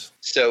 yes.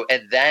 So,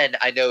 and then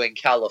I know in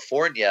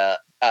California,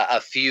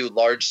 a few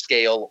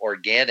large-scale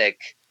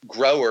organic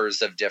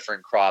growers of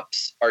different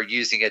crops are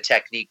using a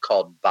technique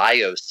called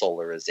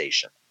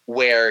biosolarization,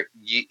 where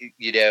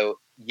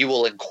you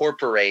will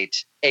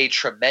incorporate a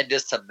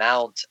tremendous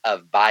amount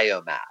of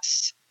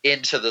biomass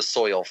into the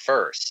soil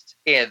first,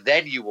 and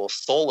then you will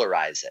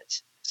solarize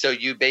it. So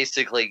you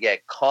basically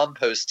get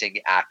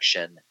composting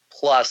action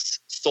plus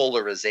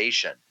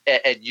solarization,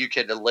 and you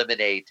can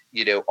eliminate,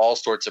 all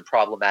sorts of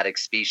problematic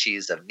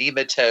species of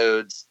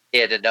nematodes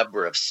and a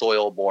number of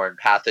soil-borne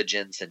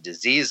pathogens and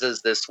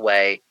diseases this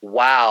way,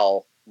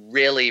 while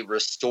really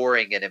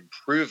restoring and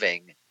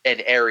improving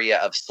an area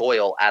of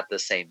soil at the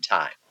same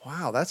time.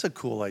 Wow, that's a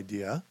cool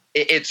idea.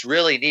 It's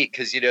really neat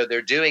because,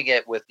 they're doing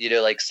it with,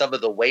 like some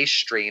of the waste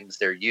streams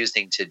they're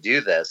using to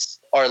do this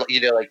are,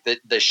 like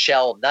the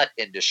shell nut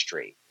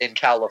industry in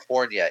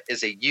California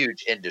is a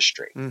huge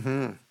industry.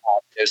 Mm-hmm.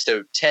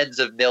 So tens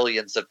of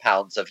millions of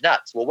pounds of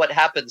nuts. Well, what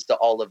happens to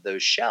all of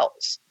those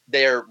shells?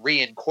 They're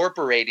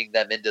reincorporating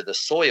them into the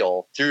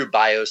soil through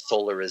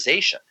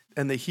biosolarization.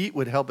 And the heat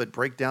would help it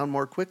break down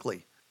more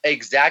quickly.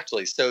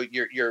 Exactly. So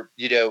you're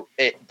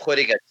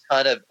putting a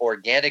ton of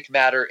organic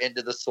matter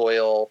into the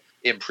soil,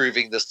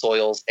 improving the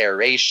soil's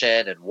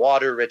aeration and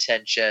water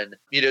retention.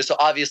 So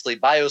obviously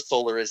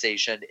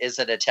biosolarization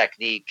isn't a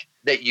technique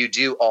that you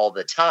do all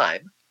the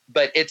time,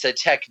 but it's a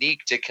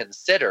technique to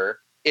consider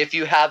if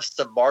you have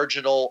some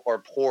marginal or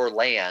poor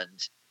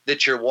land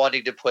that you're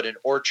wanting to put an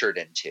orchard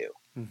into,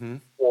 mm-hmm.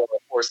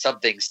 or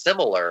something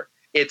similar.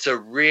 It's a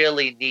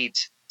really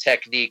neat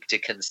technique to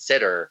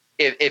consider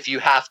if you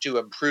have to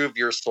improve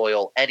your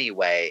soil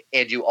anyway,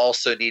 and you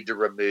also need to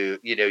remove,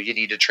 you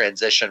need to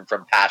transition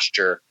from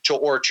pasture to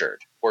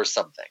orchard or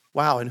something.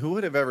 Wow. And who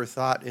would have ever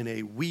thought in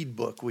a weed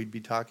book we'd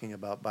be talking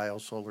about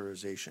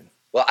biosolarization?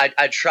 Well,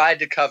 I tried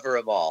to cover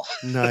them all.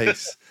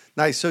 Nice.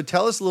 Nice. So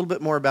tell us a little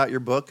bit more about your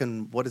book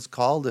and what it's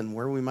called and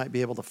where we might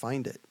be able to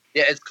find it.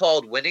 Yeah, it's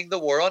called Winning the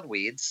War on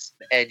Weeds,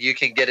 and you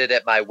can get it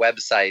at my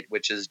website,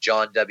 which is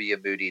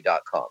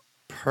johnwmoody.com.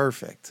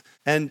 Perfect.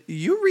 And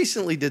you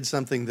recently did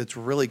something that's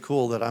really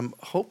cool that I'm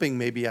hoping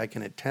maybe I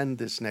can attend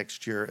this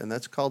next year, and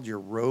that's called your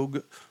Rogue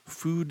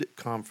Food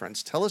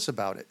Conference. Tell us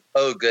about it.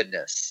 Oh,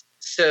 goodness.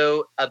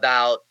 So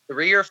about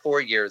 3 or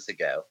 4 years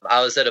ago,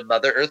 I was at a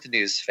Mother Earth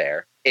News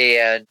Fair,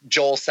 and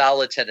Joel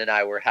Salatin and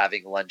I were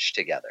having lunch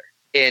together.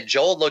 And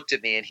Joel looked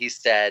at me and he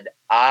said,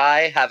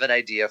 I have an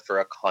idea for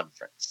a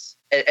conference.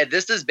 And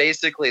this is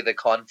basically the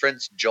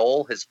conference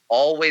Joel has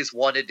always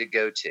wanted to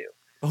go to.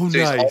 Oh, so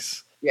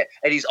nice.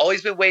 And he's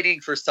always been waiting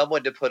for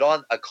someone to put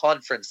on a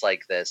conference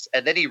like this.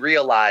 And then he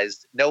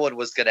realized no one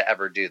was going to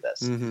ever do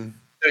this. Mm-hmm.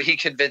 So he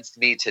convinced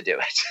me to do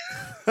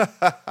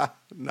it.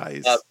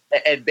 Nice.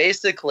 And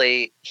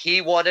basically,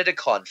 he wanted a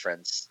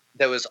conference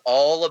that was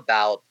all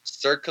about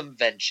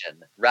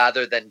circumvention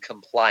rather than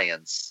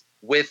compliance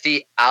with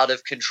the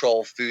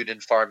out-of-control food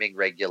and farming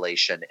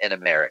regulation in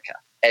America.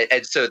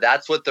 And so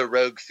that's what the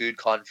Rogue Food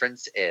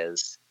Conference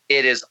is.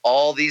 It is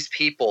all these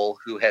people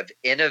who have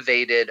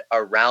innovated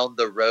around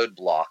the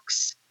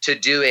roadblocks to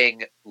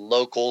doing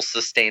local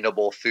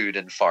sustainable food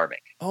and farming.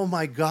 Oh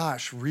my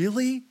gosh,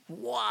 really?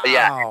 Wow.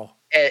 Yeah.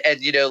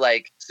 And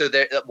so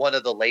there, one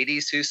of the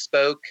ladies who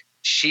spoke,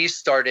 she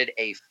started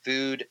a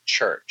food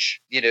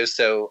church.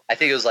 So I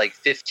think it was like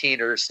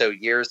 15 or so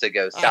years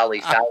ago,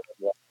 Sally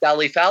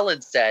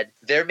Fallon said,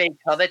 there may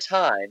come a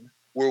time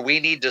where we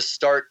need to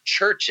start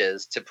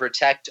churches to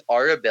protect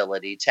our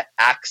ability to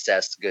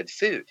access good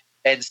food.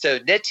 And so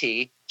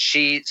Niti,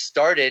 she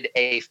started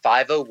a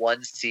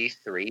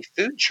 501c3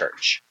 food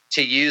church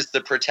to use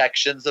the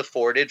protections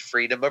afforded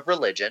freedom of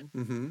religion,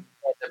 mm-hmm.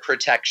 and the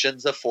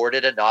protections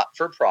afforded a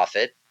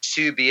not-for-profit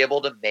to be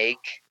able to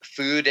make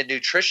food and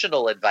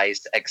nutritional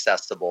advice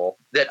accessible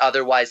that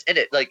otherwise in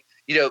it.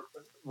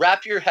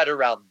 Wrap your head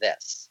around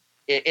this.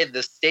 In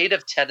the state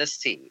of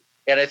Tennessee,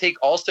 and I think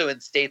also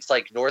in states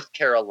like North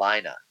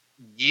Carolina,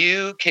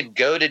 you can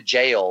go to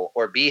jail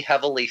or be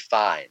heavily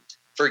fined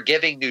for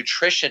giving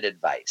nutrition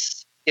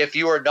advice if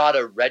you are not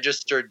a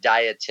registered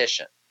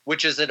dietitian,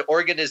 which is an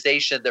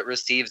organization that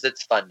receives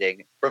its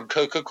funding from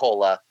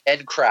Coca-Cola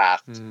and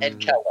Kraft and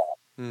Kellogg.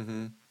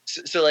 Mm-hmm.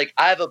 So I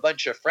have a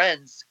bunch of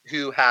friends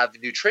who have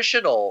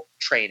nutritional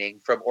training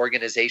from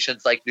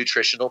organizations like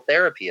Nutritional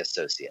Therapy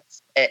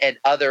Associates and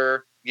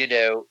other,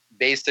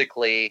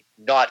 basically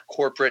not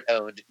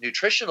corporate-owned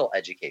nutritional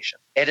education.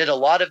 And in a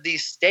lot of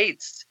these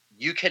states,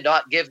 you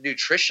cannot give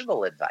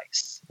nutritional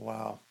advice.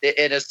 Wow.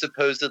 In a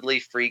supposedly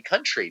free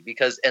country,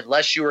 because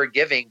unless you are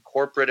giving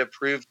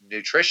corporate-approved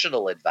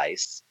nutritional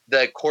advice,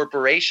 the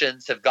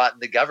corporations have gotten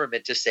the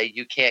government to say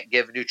you can't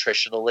give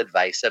nutritional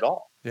advice at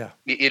all. Yeah.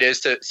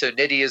 So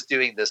Nidhi is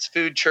doing this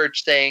food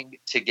church thing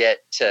to get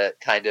to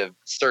kind of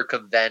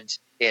circumvent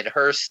in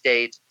her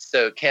state.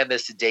 So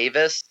Camus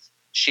Davis,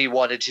 she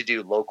wanted to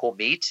do local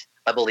meat.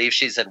 I believe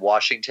she's in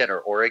Washington or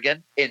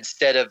Oregon.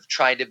 Instead of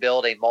trying to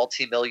build a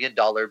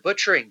multi-million-dollar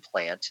butchering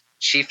plant,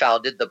 she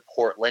founded the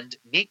Portland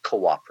Meat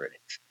Cooperative,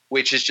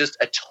 which is just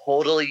a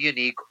totally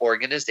unique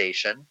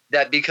organization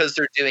that, because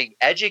they're doing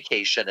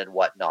education and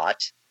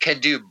whatnot, can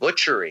do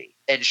butchery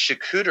and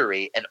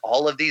charcuterie and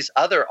all of these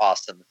other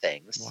awesome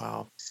things.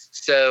 Wow.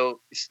 So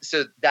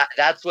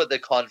that's what the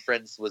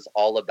conference was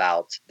all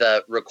about.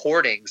 The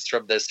recordings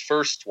from this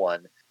first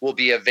one will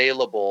be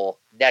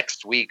available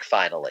next week,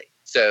 finally.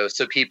 So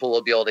people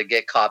will be able to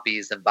get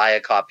copies and buy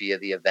a copy of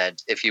the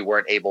event if you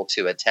weren't able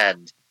to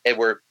attend. And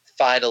we're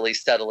finally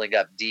settling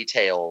up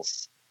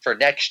details for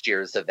next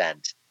year's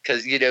event.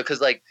 Because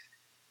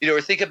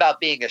or think about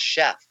being a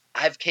chef.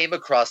 I've came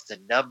across a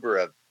number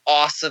of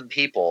awesome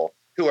people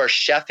who are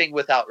chefing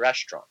without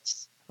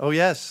restaurants. Oh,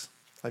 yes.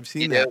 I've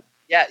seen that.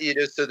 Yeah,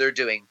 so they're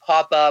doing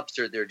pop-ups,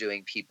 or they're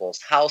doing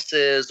people's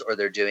houses, or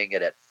they're doing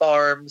it at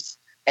farms.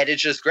 And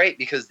it's just great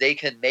because they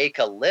can make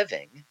a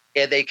living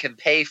and they can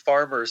pay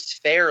farmers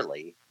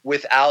fairly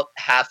without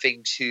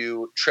having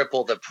to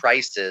triple the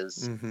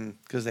prices.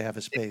 Because they have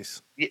a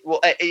space.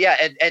 Well,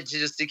 yeah, and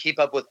just to keep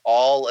up with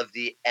all of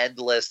the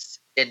endless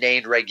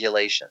inane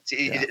regulations.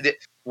 Yeah.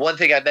 One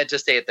thing I meant to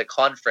say at the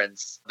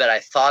conference that I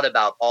thought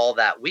about all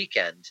that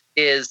weekend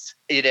is,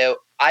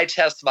 I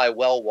test my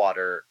well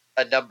water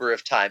a number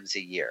of times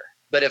a year.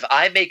 But if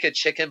I make a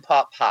chicken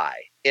pot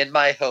pie in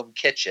my home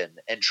kitchen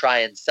and try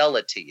and sell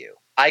it to you,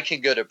 I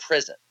can go to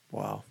prison.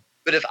 Wow.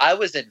 But if I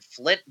was in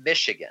Flint,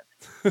 Michigan,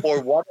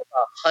 or one of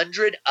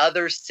 100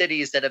 other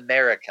cities in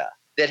America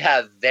that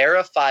have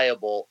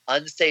verifiable,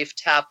 unsafe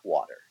tap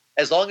water,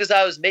 as long as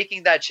I was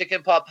making that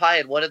chicken pot pie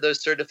in one of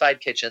those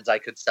certified kitchens, I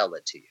could sell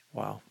it to you.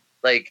 Wow.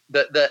 Like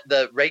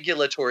the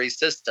regulatory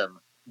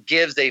system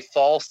gives a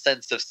false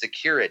sense of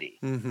security.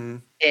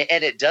 And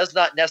it does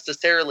not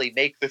necessarily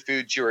make the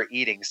foods you are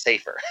eating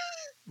safer.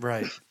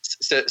 Right.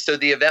 So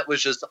the event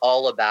was just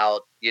all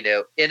about,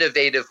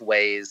 innovative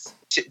ways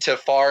to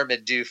farm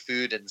and do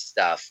food and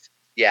stuff.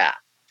 Yeah.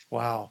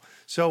 Wow.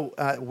 So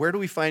where do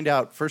we find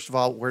out, first of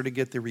all, where to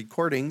get the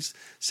recordings?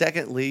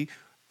 Secondly,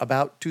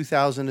 about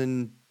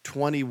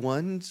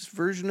 2021's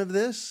version of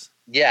this?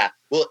 Yeah.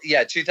 Well,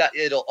 yeah,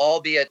 it'll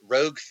all be at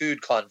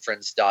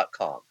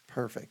roguefoodconference.com.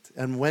 Perfect.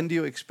 And when do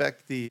you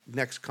expect the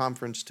next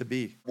conference to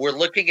be? We're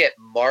looking at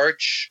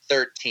March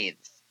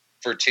 13th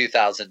for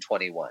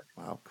 2021.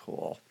 Wow,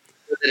 cool.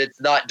 So that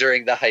it's not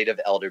during the height of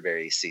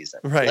elderberry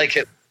season. Right. Like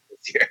it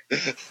this year.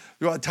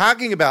 Well,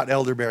 talking about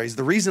elderberries,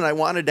 the reason I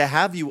wanted to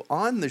have you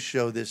on the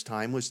show this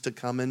time was to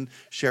come and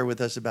share with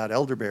us about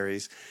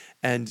elderberries.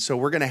 And so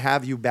we're going to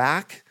have you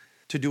back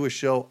to do a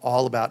show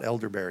all about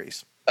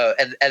elderberries. Oh,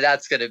 and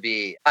that's going to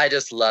be, I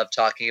just love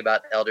talking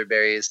about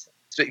elderberries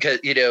because,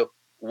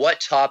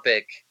 what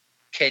topic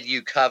can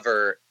you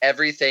cover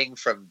everything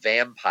from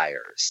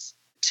vampires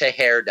to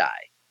hair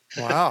dye?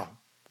 Wow.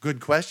 Good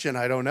question.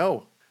 I don't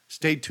know.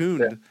 Stay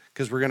tuned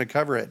because we're going to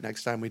cover it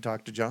next time we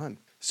talk to John.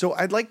 So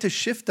I'd like to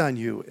shift on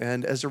you.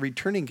 And as a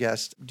returning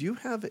guest, do you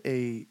have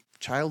a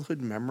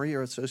childhood memory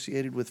or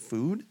associated with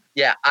food?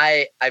 Yeah,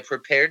 I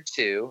prepared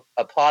two,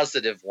 a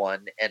positive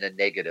one and a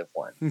negative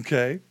one.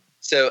 Okay.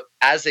 So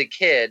as a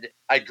kid,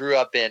 I grew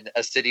up in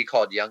a city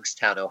called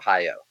Youngstown,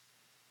 Ohio.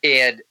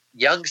 And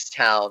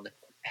Youngstown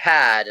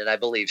had, and I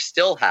believe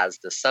still has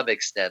to some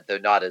extent, though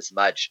not as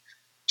much,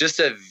 just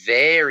a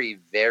very,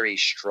 very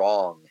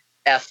strong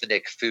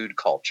ethnic food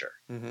culture.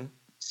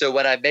 So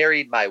when I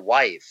married my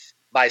wife,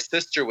 my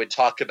sister would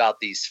talk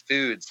about these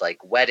foods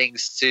like wedding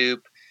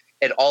soup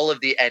and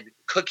and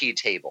cookie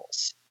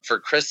tables for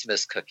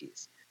Christmas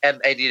cookies.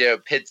 And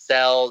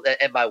pizzelle.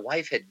 And my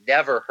wife had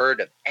never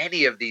heard of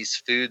any of these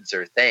foods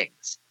or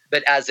things.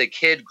 But as a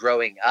kid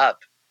growing up,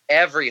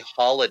 every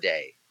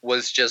holiday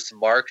was just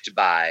marked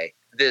by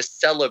this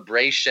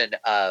celebration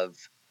of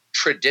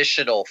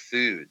traditional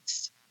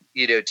foods,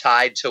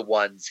 tied to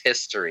one's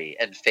history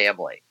and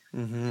family.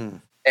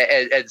 And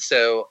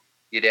so,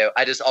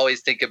 I just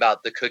always think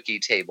about the cookie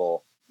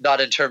table,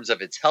 not in terms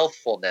of its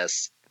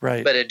healthfulness,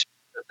 right, but in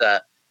terms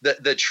of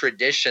the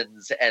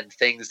traditions and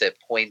things it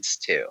points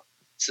to.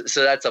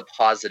 So that's a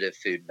positive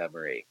food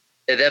memory.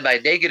 And then my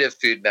negative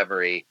food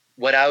memory,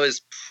 when I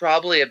was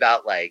probably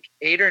about like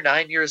 8 or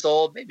 9 years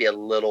old, maybe a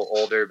little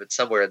older, but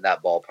somewhere in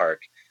that ballpark,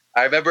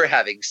 I remember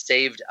having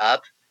saved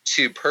up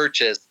to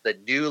purchase the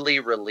newly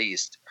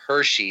released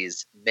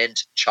Hershey's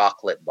mint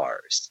chocolate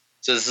bars.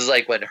 So this is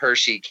like when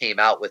Hershey came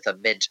out with a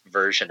mint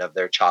version of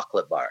their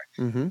chocolate bar.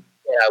 And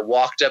I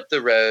walked up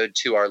the road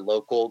to our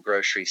local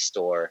grocery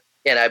store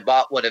and I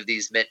bought one of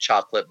these mint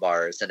chocolate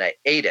bars and I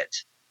ate it.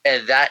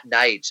 And that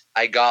night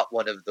I got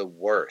one of the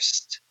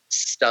worst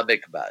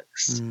stomach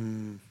bugs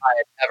I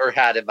had ever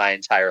had in my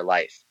entire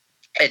life.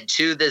 And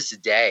to this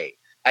day,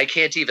 I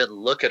can't even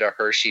look at a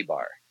Hershey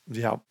bar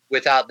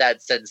without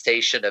that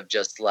sensation of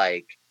just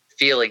like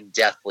feeling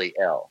deathly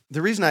ill.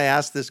 The reason I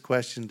asked this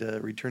question to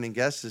returning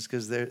guests is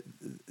because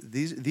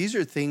these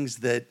are things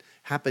that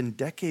happened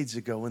decades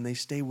ago and they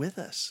stay with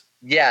us.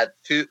 Yeah,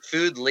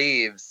 food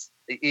leaves.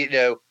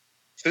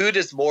 Food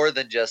is more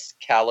than just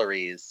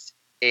calories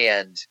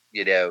and,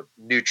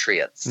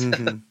 nutrients.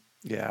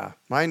 Yeah.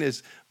 Mine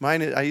is,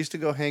 I used to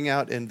go hang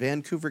out in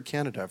Vancouver,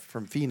 Canada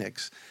from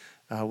Phoenix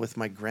with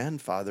my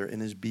grandfather in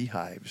his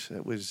beehives.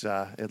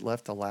 It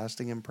left a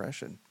lasting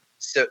impression.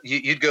 So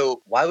you'd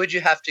go, why would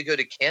you have to go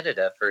to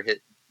Canada for his,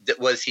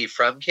 was he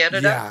from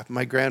Canada? Yeah.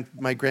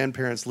 My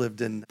grandparents lived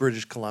in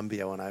British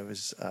Columbia when I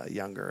was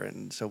younger.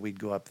 And so we'd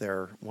go up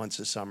there once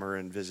a summer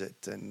and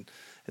visit, and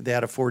they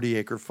had a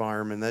 40-acre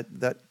farm. And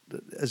that,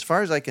 as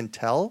far as I can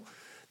tell,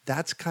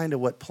 that's kind of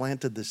what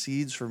planted the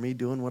seeds for me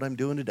doing what I'm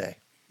doing today.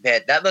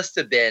 Man, that must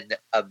have been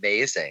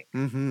amazing.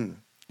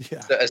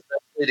 Yeah. So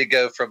especially to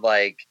go from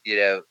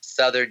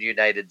southern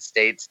United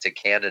States to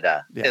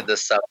Canada in the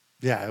summer.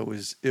 Yeah, it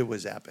was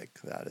epic.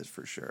 That is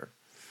for sure.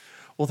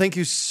 Well, thank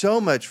you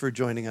so much for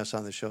joining us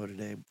on the show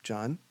today,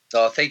 John.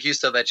 Oh, thank you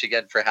so much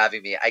again for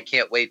having me. I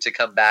can't wait to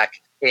come back,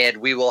 and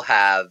we will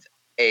have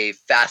a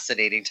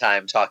fascinating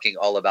time talking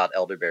all about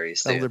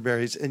elderberries soon.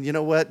 Elderberries. And you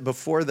know what?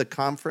 Before the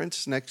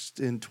conference next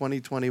in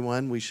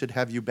 2021, we should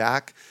have you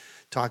back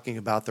talking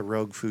about the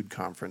Rogue Food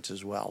Conference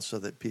as well,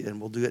 and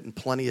we'll do it in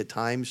plenty of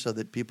time so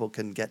that people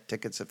can get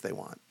tickets if they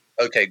want.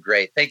 Okay,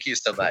 great. Thank you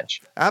so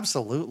much.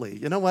 Absolutely.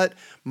 You know what?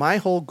 My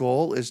whole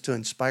goal is to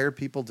inspire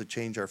people to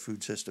change our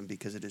food system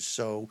because it is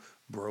so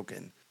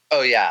broken.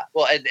 Oh yeah.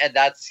 Well, and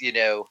that's, for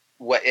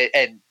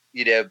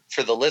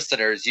the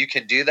listeners, you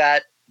can do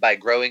that by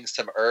growing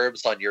some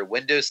herbs on your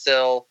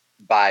windowsill,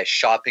 by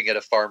shopping at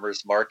a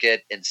farmer's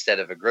market instead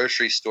of a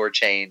grocery store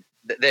chain.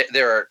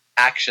 There are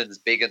actions,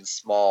 big and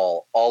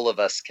small, all of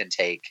us can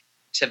take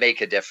to make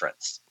a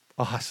difference.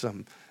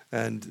 Awesome.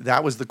 And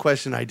that was the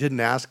question I didn't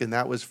ask, and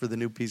that was for the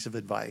new piece of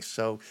advice.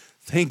 So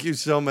thank you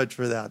so much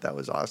for that. That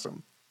was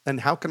awesome. And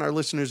how can our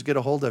listeners get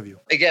a hold of you?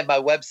 Again, my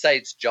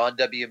website's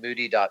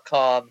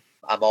johnwmoody.com.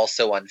 I'm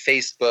also on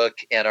Facebook,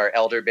 and our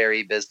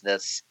elderberry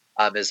business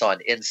is on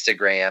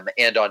Instagram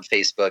and on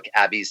Facebook,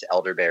 Abby's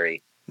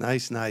Elderberry.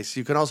 Nice.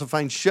 You can also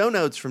find show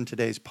notes from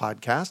today's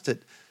podcast at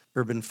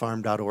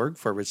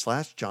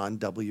urbanfarm.org/John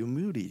W.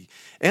 Moody.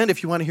 And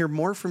if you want to hear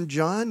more from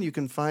John, you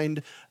can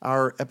find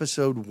our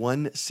episode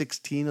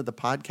 116 of the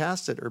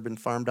podcast at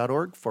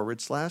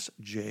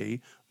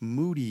urbanfarm.org/J.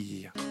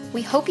 Moody.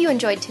 We hope you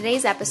enjoyed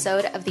today's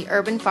episode of the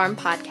Urban Farm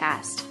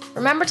Podcast.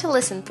 Remember to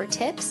listen for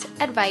tips,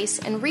 advice,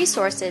 and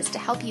resources to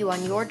help you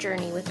on your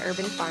journey with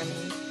urban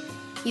farming.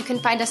 You can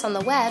find us on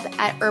the web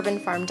at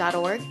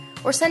urbanfarm.org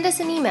or send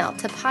us an email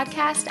to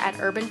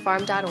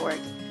podcast@urbanfarm.org.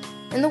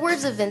 In the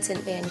words of Vincent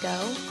van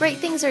Gogh, great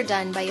things are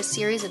done by a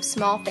series of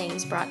small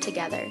things brought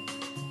together.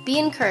 Be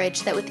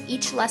encouraged that with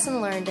each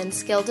lesson learned and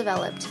skill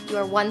developed, you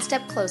are one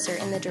step closer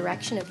in the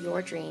direction of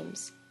your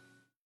dreams.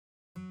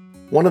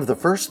 One of the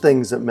first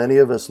things that many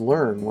of us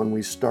learn when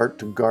we start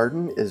to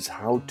garden is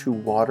how to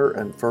water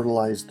and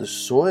fertilize the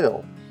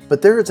soil.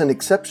 But there is an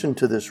exception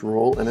to this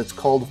rule, and it's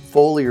called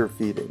foliar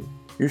feeding.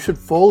 You should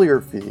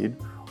foliar feed,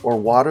 or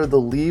water the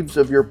leaves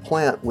of your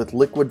plant with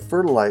liquid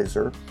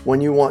fertilizer when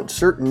you want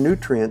certain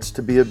nutrients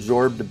to be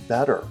absorbed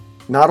better.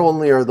 Not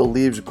only are the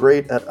leaves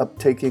great at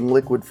uptaking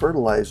liquid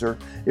fertilizer,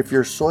 if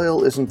your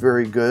soil isn't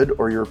very good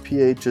or your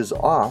pH is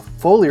off,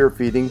 foliar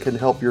feeding can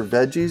help your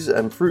veggies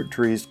and fruit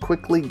trees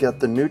quickly get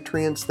the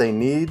nutrients they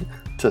need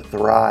to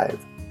thrive.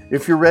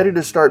 If you're ready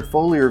to start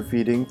foliar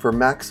feeding for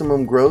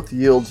maximum growth,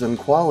 yields, and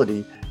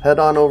quality, head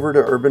on over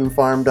to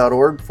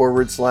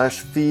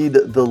urbanfarm.org/feed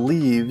the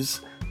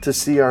leaves to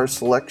see our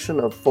selection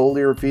of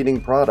foliar feeding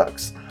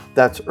products.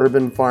 That's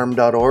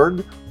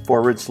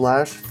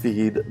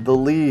urbanfarm.org/feed the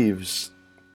leaves.